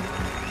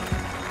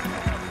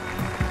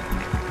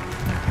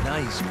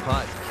 Nice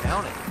putt,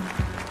 count it.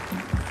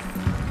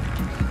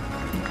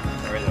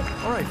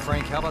 All right,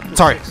 Frank, how about the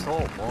sixth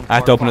hole? I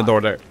had to open the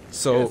door there.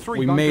 So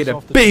we made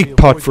a big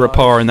putt for a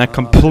par, and that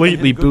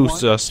completely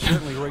boosts us,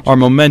 our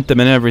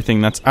momentum and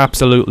everything. That's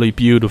absolutely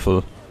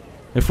beautiful.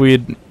 If we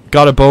had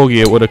got a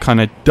bogey, it would have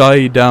kind of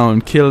died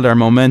down, killed our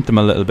momentum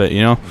a little bit,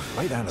 you know.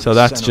 So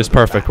that's just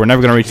perfect. We're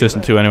never going to reach this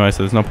in 2 anyway,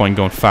 so there's no point in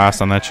going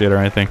fast on that shit or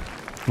anything.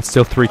 It's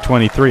still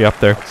 323 up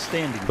there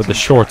with the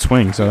short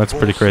swing, so that's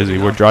pretty crazy.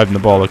 We're driving the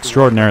ball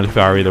extraordinarily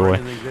far either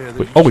way.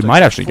 We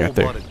might actually get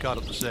there.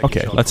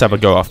 Okay, let's have a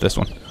go off this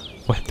one.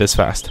 We'll hit this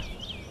fast.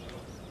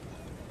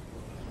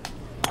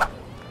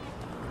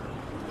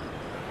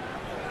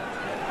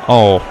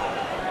 Oh.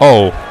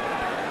 Oh.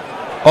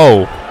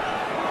 Oh.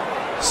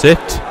 Sit.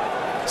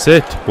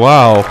 Sit.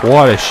 Wow,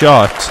 what a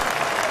shot.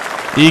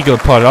 Eagle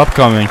putt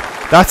upcoming.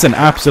 That's an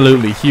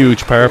absolutely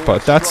huge par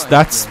putt.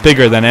 That's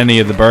bigger than any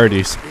of the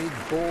birdies.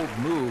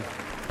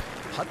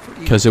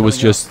 Because it was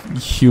just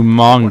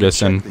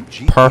humongous and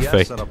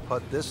perfect.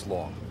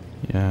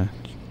 Yeah,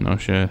 no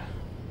shit.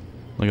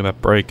 Look at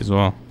that break as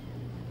well.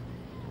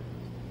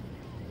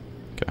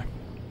 Okay.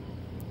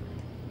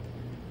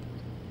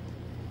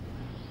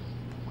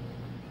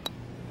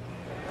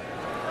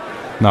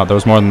 No, there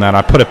was more than that.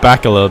 I put it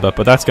back a little bit,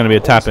 but that's going to be a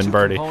tap-in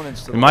birdie.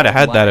 We might have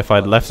had that if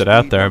I'd left it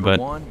out there,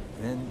 but...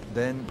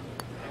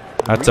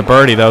 That's a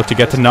birdie, though, to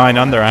get to 9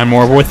 under, and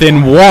we're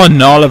within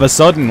 1 all of a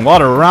sudden.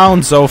 What a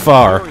round so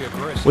far.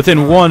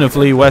 Within 1 of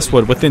Lee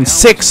Westwood. Within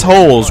 6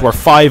 holes, we're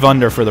 5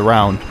 under for the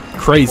round.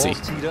 Crazy.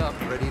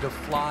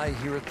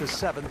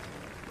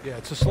 Yeah,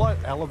 it's a slight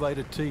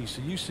elevated tee,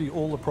 so you see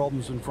all the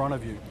problems in front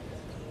of you.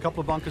 A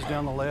couple of bunkers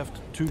down the left,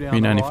 2 down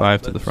the right.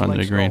 395 to the front of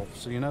the green.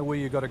 So you know where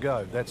you got to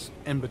go. That's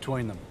in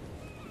between them.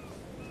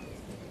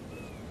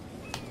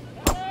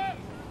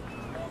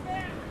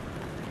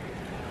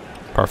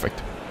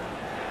 Perfect.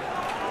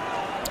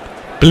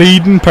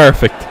 Bleeding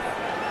perfect.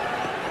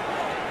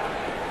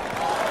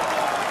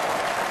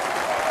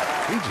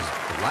 He just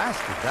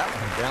blasted that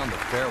one down the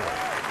fairway.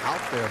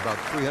 Out there about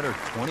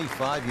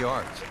 325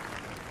 yards.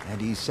 And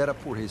he's set up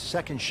for his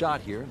second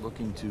shot here,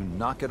 looking to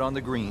knock it on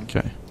the green.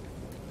 Okay.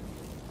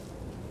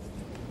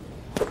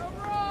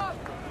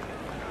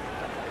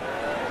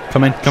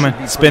 Come in, come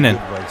in. Spin in.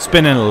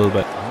 Spin in a little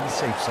bit. On the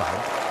safe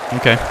side.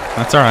 Okay,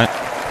 that's alright.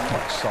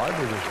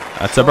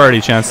 That's a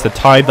birdie chance to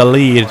tie the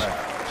lead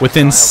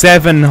Within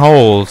 7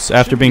 holes,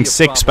 after being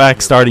 6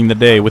 back starting the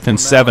day, within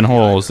 7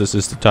 holes, this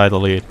is to tie the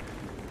lead.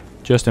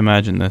 Just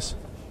imagine this.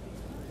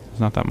 It's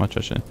not that much,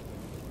 actually.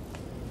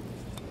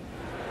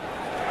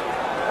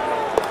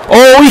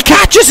 Oh, he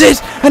catches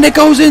it! And it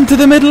goes into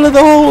the middle of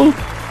the hole!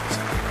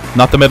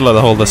 Not the middle of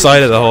the hole, the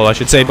side of the hole, I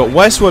should say. But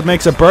Westwood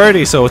makes a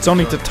birdie, so it's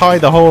only to tie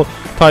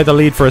the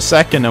lead for a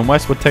second, and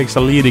Westwood takes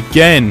the lead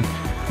again.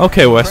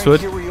 Okay,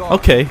 Westwood.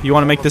 Okay, you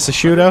want to make this a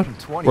shootout?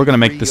 We're going to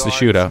make this a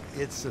shootout.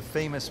 It's the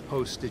famous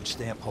postage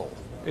stamp hole.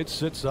 It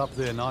sits up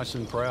there nice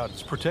and proud.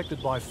 It's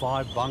protected by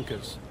 5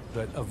 bunkers,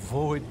 but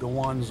avoid the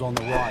ones on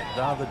the right.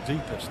 They're the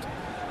deepest,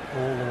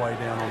 all the way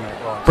down on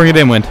that right. Bring it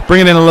in, Wind.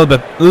 Bring it in a little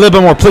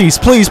bit more, please,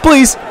 please,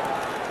 please.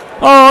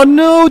 Oh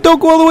no! Don't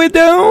go all the way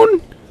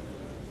down.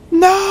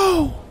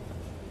 No.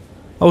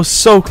 I was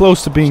so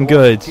close to being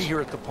good.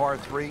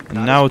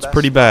 And now it's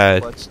pretty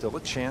bad. But still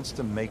a chance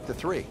to make the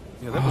 3.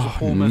 Yeah, that was a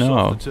poor miss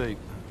off the tee.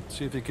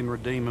 See if he can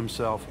redeem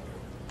himself.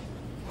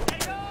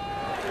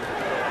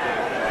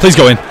 Please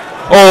go in.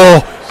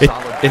 Oh,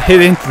 it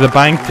hit into the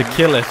bank to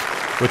kill it,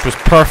 which was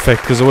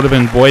perfect because it would have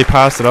been way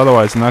past it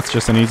otherwise, and that's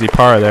just an easy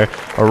par there.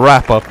 A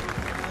wrap up.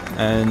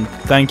 And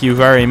thank you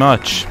very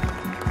much.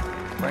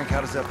 Frank,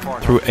 how does that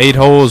par? Through 8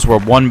 holes, we're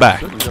 1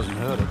 back.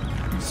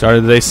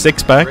 Started the day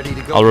 6 back.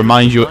 I'll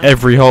remind you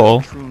every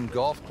hole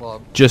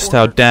just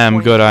how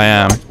damn good I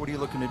am.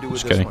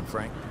 Just kidding.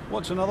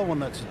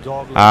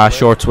 Ah,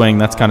 short swing.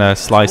 That's kind of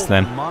sliced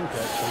then.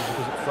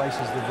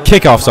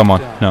 Kick off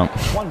someone. No.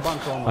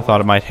 I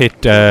thought it might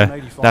hit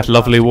that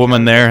lovely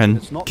woman there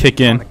and kick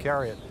in.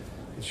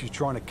 She's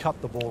trying to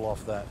cut the ball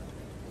off that.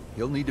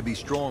 You'll need to be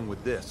strong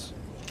with this.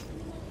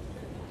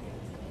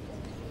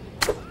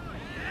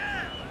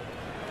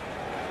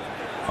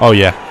 Oh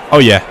yeah. Oh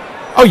yeah.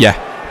 Oh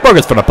yeah.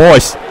 Burgers for the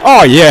boys.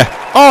 Oh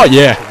yeah. Oh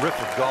yeah.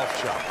 Terrific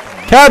golf shot.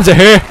 Cabs are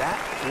here. That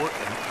for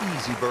an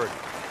easy birdie.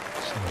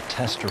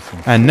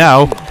 And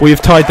now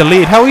we've tied the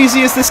lead. How easy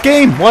is this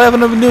game? Why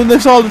haven't I been doing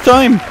this all the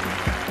time?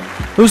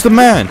 Who's the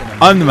man?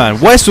 I'm the man.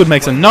 Westwood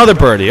makes another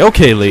birdie.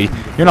 Okay, Lee,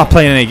 you're not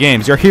playing any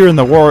games. You're hearing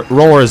the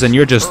roars, and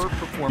you're just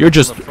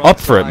up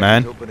for it,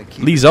 man.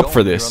 Lee's up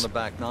for this.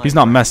 He's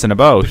not messing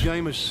about. The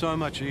game is so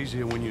much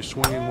easier when you're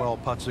swinging well,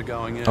 putts are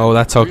going in. Oh,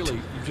 that's hooked.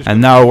 And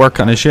now we're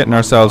kind of shitting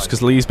ourselves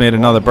because Lee's made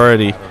another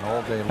birdie,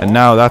 and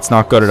now that's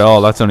not good at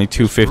all. That's only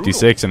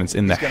 256, and it's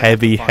in the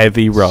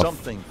heavy rough.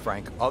 Something,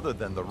 Frank, other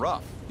than the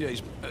rough. Yeah,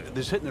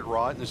 there's hitting it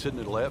right and there's hitting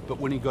it left, but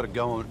when you've got to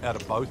go out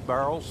of both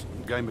barrels,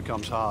 the game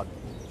becomes hard.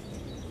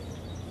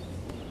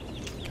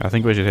 I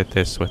think we should hit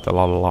this with a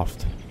lot of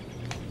loft.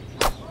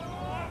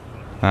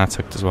 That's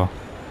hooked as well.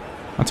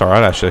 That's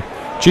alright, actually.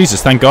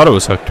 Jesus, thank God it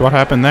was hooked. What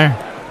happened there?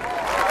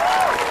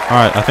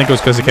 Alright, I think it was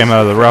because it came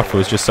out of the rough. It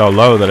was just so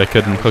low that I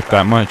couldn't hook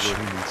that much.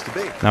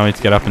 Now we need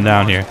to get up and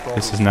down here.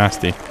 This is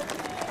nasty.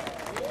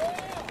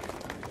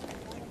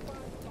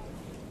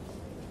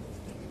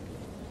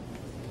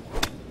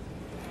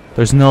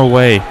 There's no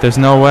way. There's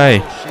no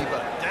way.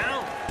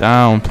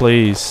 Down,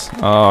 please.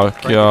 Oh,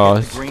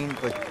 God.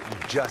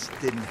 Just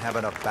didn't have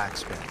enough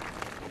backspin.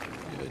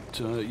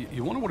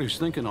 You wonder what he was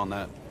thinking on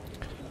that.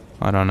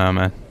 I don't know,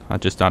 man. I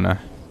just don't know.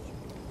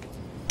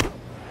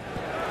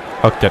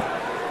 Hooked it.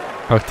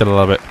 Hooked it a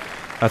little bit.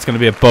 That's going to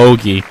be a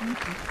bogey.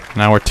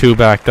 Now we're 2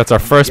 back. That's our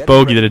first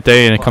bogey of the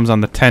day, and it comes on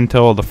the 10th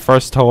hole, the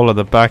first hole of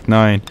the back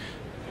 9.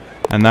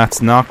 And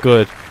that's not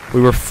good. We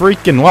were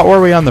freaking... What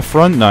were we on the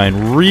front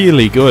 9?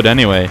 Really good,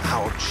 anyway.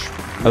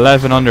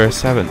 11 under,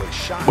 7.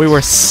 We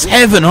were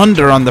 7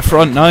 under on the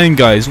front 9,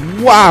 guys.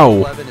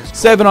 Wow!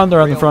 7 under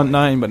on the front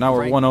 9, but now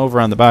we're 1 over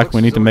on the back.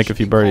 We need to make a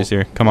few birdies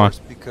here. Come on.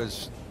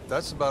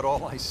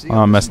 Oh,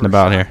 I'm messing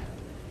about here.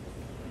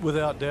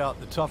 Without doubt,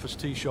 the toughest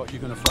tee shot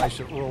you're going to face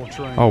at Royal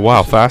Troon. Oh,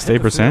 wow. Fast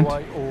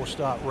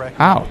 8%?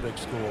 Ow.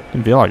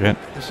 Didn't feel like it.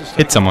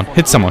 Hit someone.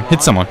 Hit someone.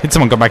 Hit someone. Hit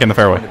someone. Go back in the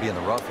fairway.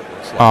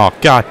 Oh,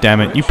 God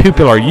damn it. You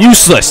people are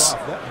useless.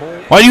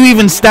 Why do you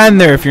even stand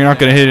there if you're not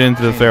going to hit it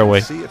into the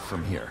fairway?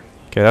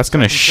 Okay, that's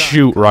going to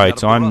shoot right,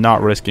 so I'm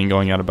not risking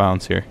going out of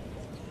bounds here.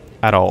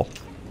 At all.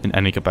 In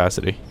any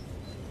capacity.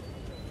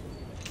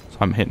 So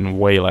I'm hitting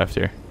way left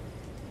here.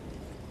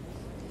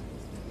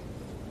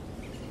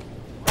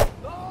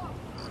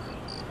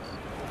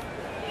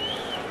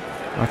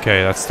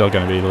 Okay, that's still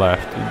going to be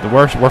left.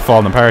 We're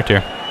falling apart here.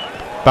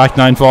 Back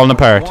 9 falling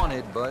apart.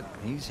 But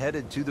he's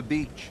headed to the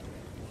beach,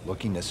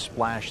 looking to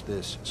splash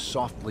this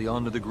softly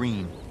onto the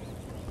green.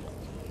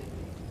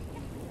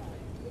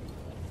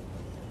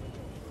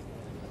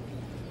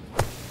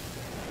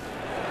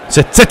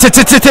 Sit, sit, sit,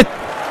 sit, sit, sit!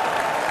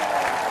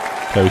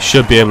 Okay, we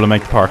should be able to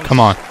make the par. Come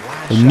on.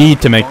 We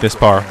need to make this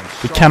par.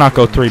 We cannot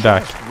go 3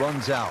 back.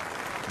 Runs out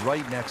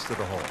right next to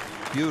the hole.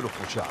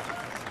 Beautiful shot.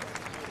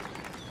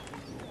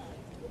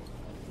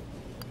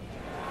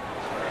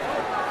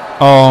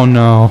 Oh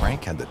no.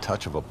 Frank had the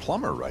touch of a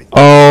plumber right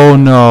there. Oh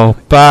no.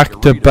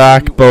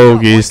 Back-to-back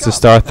bogeys to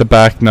start the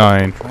back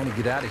 9.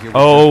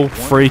 Oh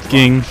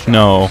freaking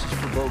no.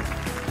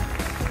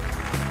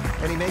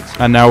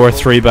 And now we're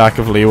 3 back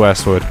of Lee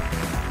Westwood.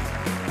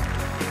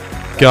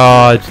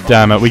 God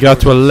damn it. We got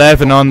to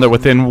 11 under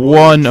within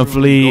 1 of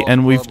Lee,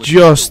 and we've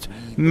just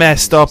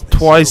messed up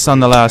twice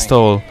on the last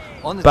hole.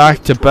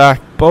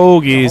 Back-to-back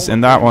bogeys,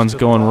 and that one's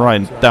going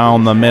right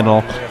down the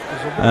middle.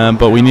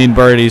 But we need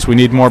birdies. We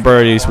need more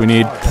birdies. We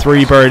need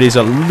 3 birdies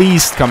at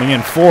least coming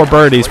in. 4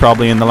 birdies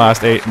probably in the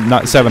last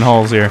 7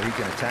 holes here.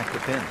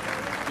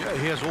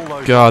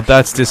 God,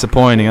 that's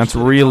disappointing. That's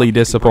really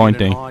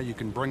disappointing. You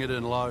can bring it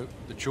in low.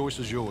 The choice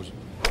is yours.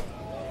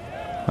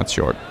 That's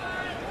short.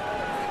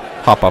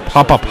 Hop up,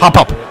 hop up, hop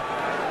up.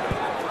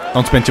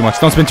 Don't spin too much.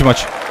 Don't spin too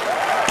much.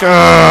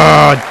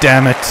 God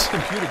damn it.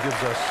 Computer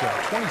gives us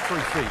 23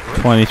 feet. Right?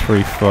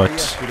 23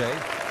 foot.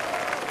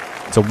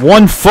 It's a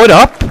 1 foot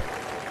up?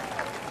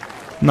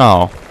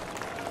 No.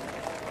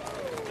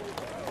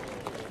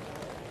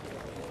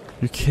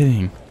 You're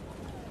kidding.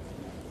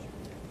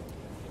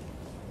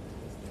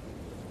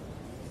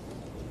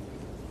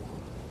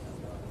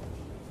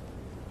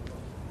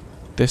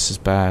 This is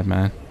bad,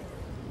 man.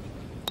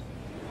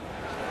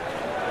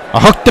 I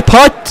hooked the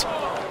putt!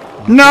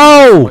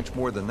 No! Much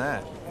more than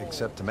that,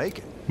 except to make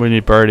it. We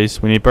need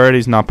birdies. We need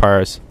birdies, not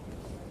pars.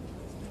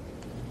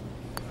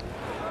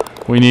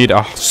 We need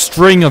a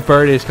string of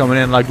birdies coming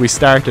in like we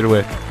started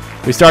with.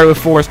 We started with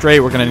 4 straight.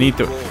 We're going to need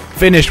to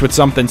finish with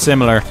something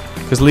similar.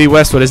 Because Lee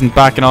Westwood isn't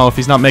backing off.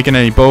 He's not making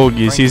any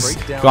bogeys. He's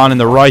gone in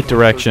the right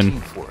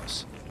direction.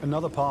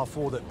 Another par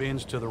 4 that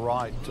bends to the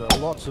right.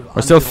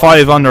 We're still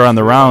 5 under on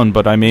the round,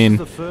 but I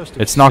mean,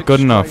 it's not good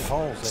enough.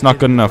 It's not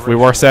good enough. We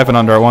were 7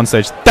 under at one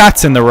stage.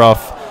 That's in the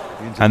rough.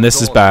 And this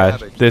is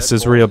bad. This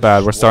is real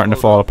bad. We're starting to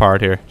fall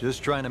apart here.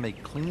 Just trying to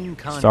make clean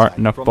contact.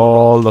 Starting to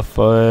fall the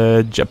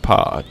fudge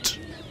apart.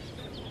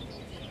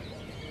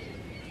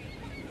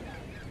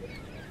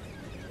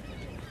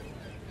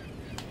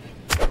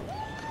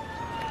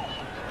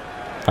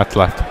 That's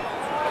left.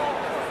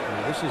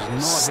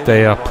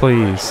 Stay up,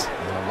 please.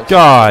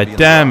 God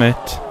damn it.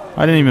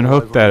 I didn't even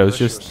hook that. It was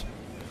just...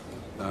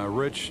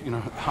 Rich, you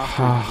know, he's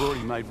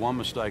already made 1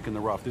 mistake in the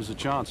rough. There's a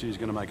chance he's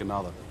going to make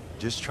another.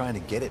 Just trying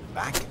to get it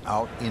back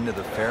out into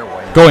the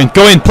fairway. Go in,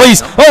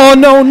 please! Oh,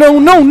 no, no,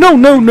 no, no,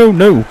 no, no,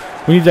 no!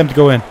 We need them to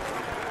go in.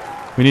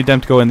 We need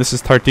them to go in. This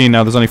is 13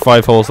 now. There's only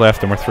 5 holes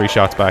left and we're 3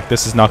 shots back.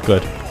 This is not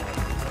good.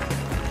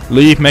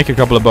 Lee, make a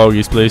couple of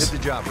bogeys, please. Did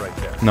the job right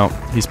there. No,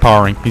 he's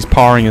parring. He's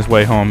parring his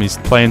way home. He's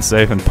playing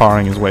safe and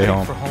parring his way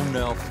home.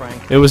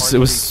 It was,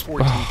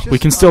 we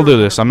can still do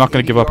this. I'm not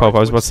going to give up hope. I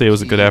was about to say it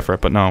was a good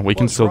effort, but no, we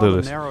can still do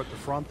this. Narrow at the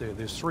front there.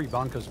 There's 3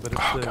 bunkers, but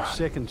it's the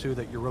second 2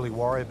 that you really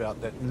worry about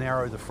that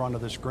narrow the front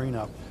of the screen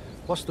up.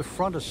 Plus the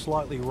front is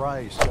slightly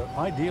raised, so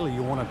ideally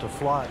you want it to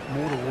fly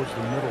more towards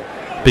the middle.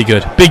 Be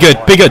good, be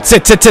good, be good.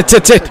 Sit, sit, sit,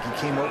 sit, sit.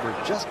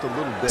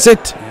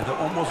 Sit.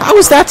 How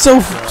is that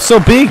so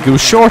big? It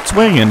was short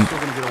swing and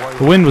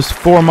the wind was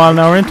 4 mile an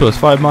hour into us,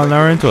 5 mile an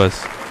hour into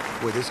us.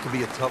 Boy, this could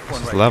be a tough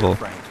one right level.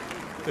 here, Frank.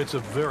 It's a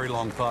very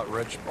long putt,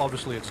 Rich.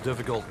 Obviously, it's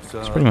difficult.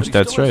 It's pretty much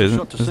dead straight, isn't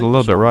it? There's a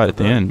little bit right at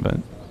the end, but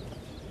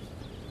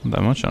not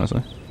that much,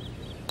 honestly.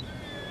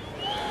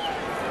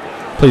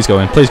 Please go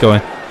in. Please go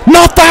in.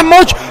 Not that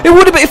much. It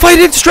would have been if I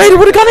did it straight. It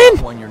would have gone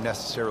in. One you're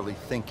necessarily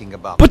thinking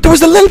about. But there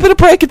was a little bit of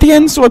break at the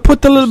end, so I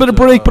put the little bit of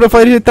break. But if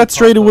I hit that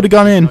straight, it would have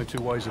gone in,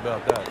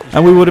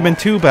 and we would have been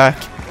 2 back.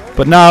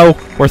 But now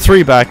we're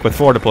 3 back with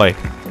 4 to play.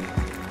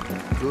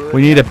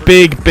 We need a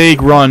big,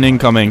 big run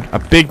incoming. A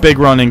big, big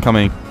run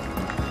incoming.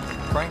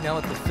 Right now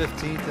at the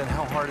 15th, and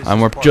how hard is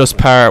And we're just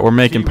par. We're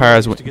making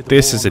pars.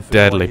 This is a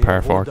deadly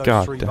par 4.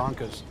 God damn.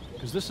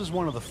 Because this is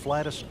one of the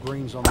flattest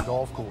greens on the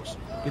golf course.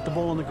 Get the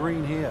ball on the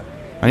green here.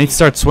 I need to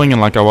start swinging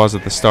like I was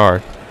at the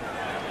start.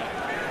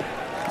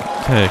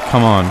 Okay,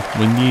 come on.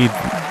 We need...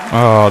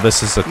 Oh,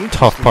 this is a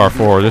tough par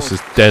 4. This is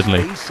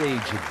deadly. Space-age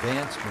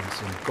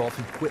advancements in golf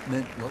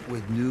equipment, what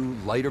with new,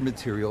 lighter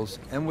materials,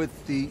 and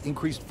with the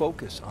increased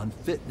focus on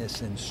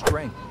fitness and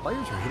strength,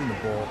 players are hitting the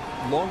ball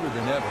longer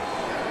than ever.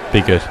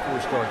 Be good.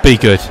 Be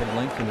good.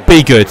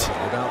 Be good.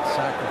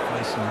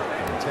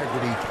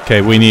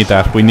 Okay, we need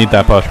that. We need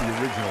that putt.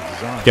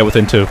 Get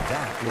within 2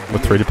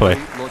 with 3 to play.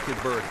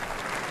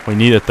 We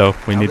need it though.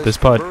 We need this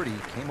putt.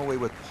 Came away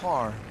with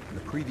par in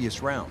the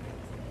previous round.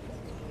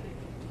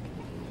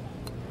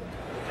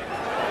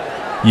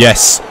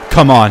 Yes.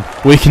 Come on.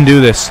 We can do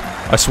this.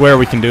 I swear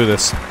we can do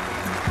this.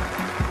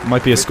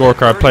 Might be a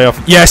scorecard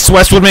playoff. Yes,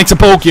 Westwood makes a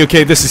pokey.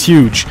 Okay, this is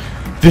huge.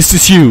 This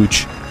is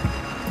huge.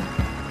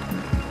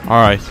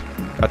 Alright.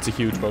 That's a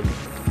huge bogey.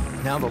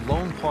 Now the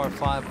lone par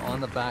 5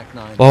 on the back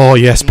 9. Oh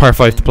yes, par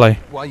 5 to play.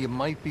 While you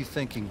might be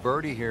thinking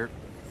birdie here,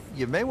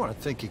 you may want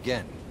to think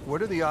again.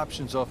 What are the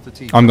options off the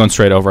tee? I'm going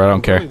straight over. I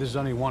don't care. Really, there's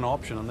only one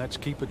option, and that's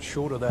keep it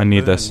short of that. I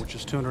need burn, this. which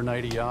is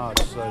 280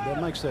 yards. So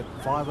that makes that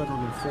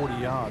 540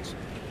 yards.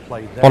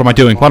 Play that What am I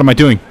doing? What am I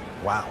doing?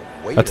 Wow.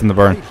 That's in the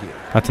burn.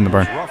 That's in the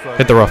burn.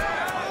 Hit the rough.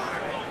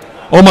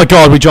 Oh my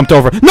god, we jumped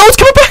over. No, it's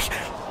coming back!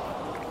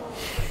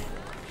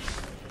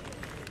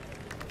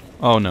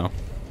 Oh no.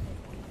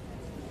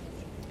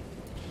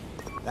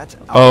 That's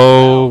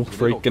Oh,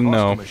 freaking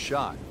no.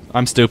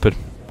 I'm stupid.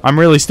 I'm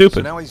really stupid.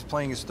 So now he's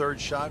playing his third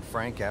shot,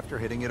 Frank, after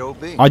hitting it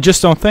OB. I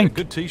just don't think.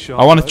 Good tee shot,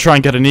 I want to try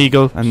and get an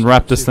eagle and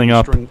wrap this thing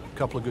up. A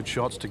couple of good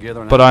shots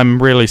together, But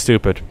I'm really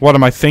stupid. What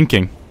am I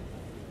thinking?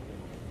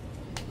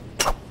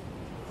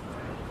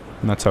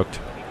 And that's hooked.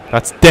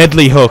 That's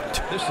deadly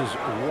hooked. This is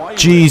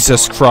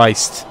Jesus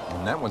Christ.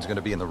 And that one's going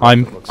to be in the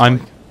I'm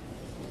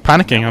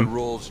panicking.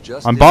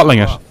 I'm bottling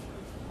it.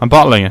 I'm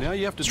bottling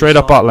it. Straight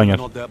up bottling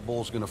it. That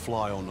ball's going to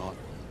fly or not.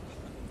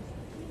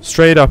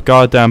 Straight up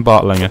goddamn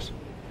bottling it.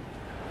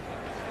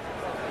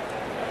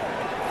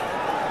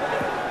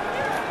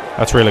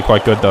 That's really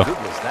quite good though.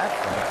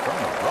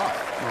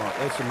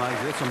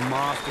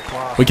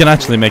 We can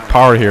actually make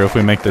power here if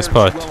we make this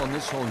putt.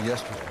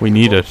 We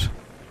need it.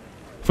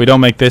 If we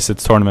don't make this,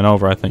 it's tournament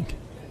over, I think.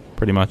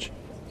 Pretty much.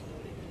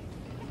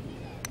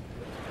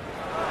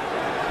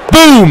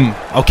 Boom!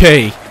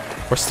 Okay.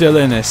 We're still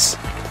in this.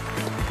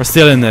 We're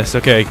still in this,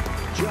 okay.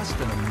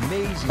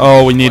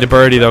 Oh, we need a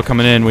birdie though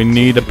coming in. We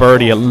need a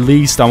birdie at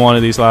least on one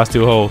of these last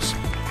two holes.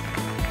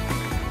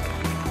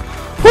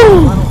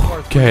 Whew.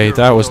 Okay,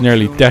 that was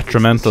nearly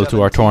detrimental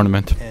to our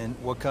tournament. And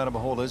what kind of a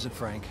hole is it,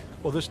 Frank?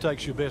 Well, this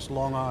takes your best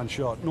long iron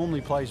shot.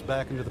 Normally plays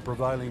back into the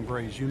prevailing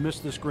breeze. You miss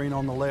this green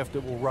on the left,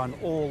 it will run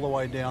all the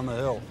way down the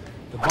hill.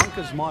 The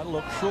bunkers might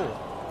look short,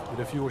 but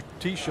if your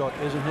tee shot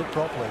isn't hit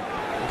properly...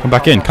 Come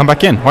back in, come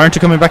back in. Why aren't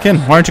you coming back in?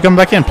 Why aren't you coming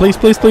back in? Please,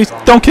 please, please.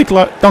 Don't kick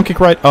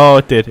right. Oh,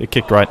 it did. It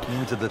kicked right.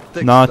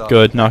 Not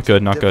good, not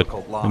good, not good.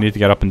 We need to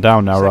get up and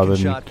down now rather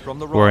than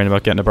worrying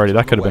about getting a birdie.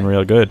 That could have been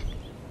real good.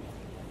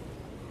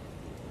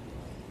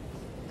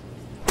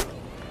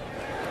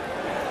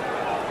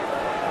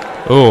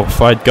 Oh,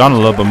 if I'd gone a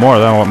little bit more,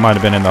 that might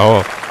have been in the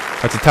hole.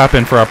 That's a tap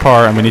in for our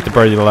par, and we need to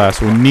birdie the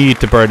last. We need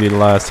to birdie the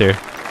last here.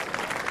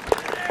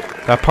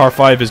 That par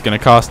 5 is going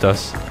to cost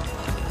us.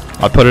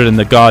 I'll put it in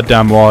the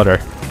goddamn water.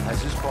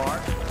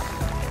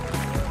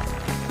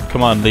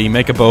 Come on, Lee,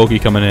 make a bogey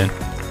coming in.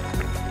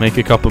 Make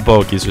a couple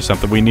bogeys or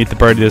something. We need to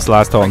birdie this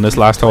last hole, and this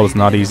last hole is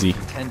not easy.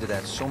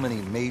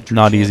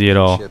 Not easy at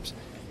all.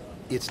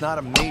 It's not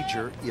a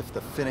major if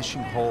the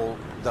finishing hole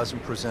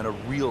doesn't present a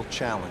real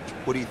challenge.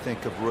 What do you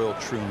think of Royal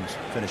Troon's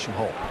finishing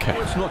hole? Okay,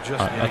 well, it's not just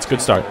that's a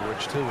good start.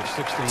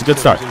 It's a good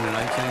start.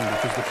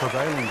 Because the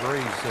prevailing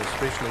breeze,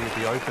 especially at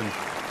the Open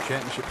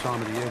Championship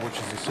time of the year, which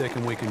is the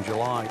second week in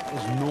July,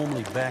 is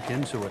normally back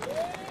into it.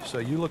 So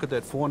you look at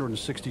that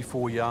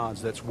 464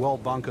 yards, that's well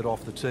bunkered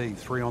off the tee,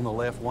 3 on the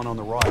left, 1 on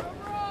the right,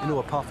 into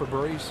a puffer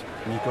breeze,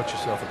 and you've got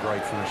yourself a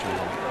great finishing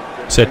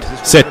hole. Sit,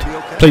 sit,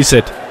 please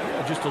sit.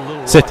 Just a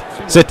little sit,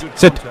 sit,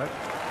 sit.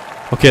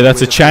 Okay,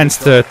 that's a chance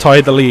to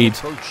tie the lead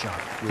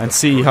and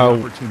see how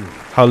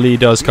Lee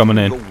does coming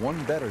in.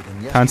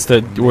 Chance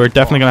to, we're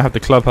definitely going to have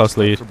the clubhouse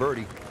lead,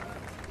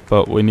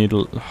 but we need.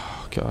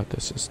 Oh god,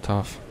 this is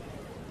tough.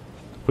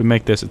 If we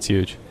make this, it's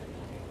huge.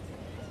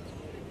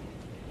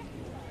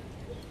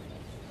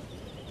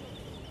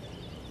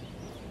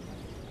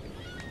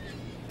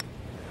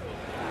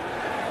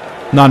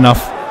 Not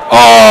enough.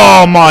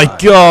 Oh my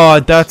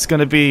god, that's going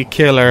to be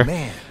killer.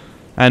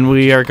 And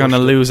we are going to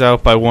lose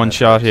out by 1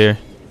 shot here.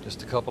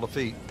 Just a couple of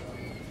feet.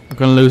 We're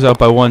going to lose out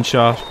by 1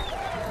 shot.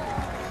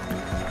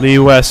 Lee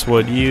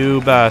Westwood,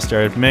 you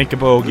bastard. Make a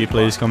bogey,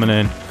 please, coming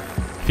in.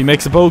 If he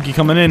makes a bogey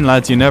coming in,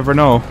 lads, you never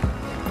know.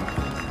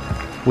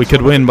 We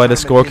could win by the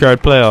scorecard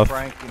playoff.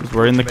 Because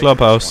we're in the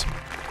clubhouse.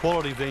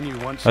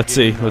 Let's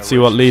see. Let's see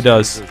what Lee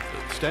does.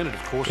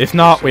 If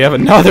not, we have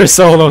another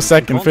solo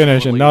second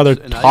finish. Another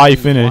high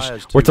finish.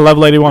 We're to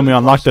level 81. We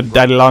unlocked the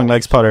Daddy Long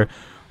Legs putter,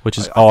 which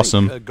is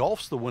awesome.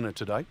 Golf's the winner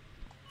today.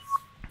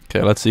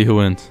 Okay, let's see who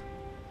wins.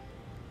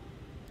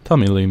 Tell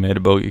me Lee made a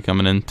bogey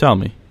coming in. Tell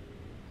me.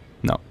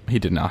 No, he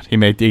did not.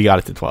 He got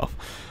it to 12.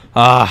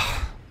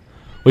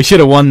 We should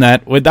have won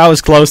that. That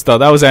was close though.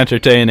 That was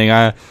entertaining.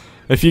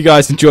 If you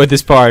guys enjoyed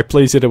this part,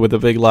 please hit it with a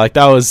big like.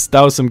 That was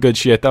some good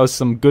shit. That was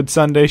some good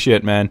Sunday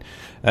shit, man.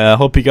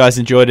 Hope you guys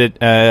enjoyed it.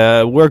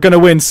 We're gonna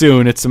win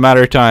soon. It's a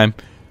matter of time.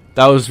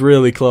 That was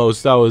really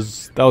close. That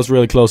was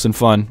really close and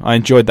fun. I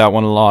enjoyed that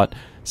one a lot.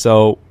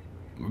 So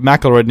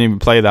McIlroy didn't even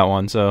play that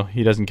one, so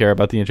he doesn't care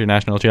about the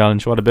international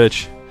challenge. What a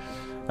bitch.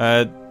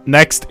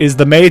 Next is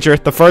the major.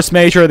 The first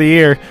major of the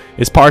year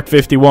is part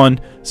 51.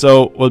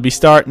 So we'll be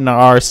starting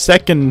our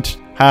second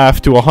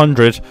half to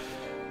 100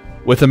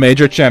 with a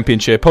major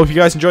championship. Hope you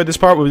guys enjoyed this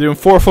part. We'll be doing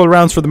 4 full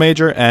rounds for the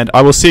major, and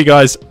I will see you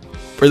guys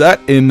for that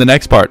in the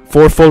next part.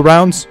 4 full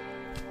rounds,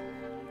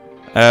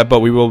 but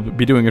we will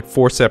be doing it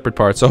 4 separate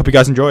parts. So I hope you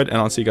guys enjoyed, and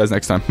I'll see you guys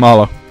next time.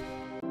 Mahalo.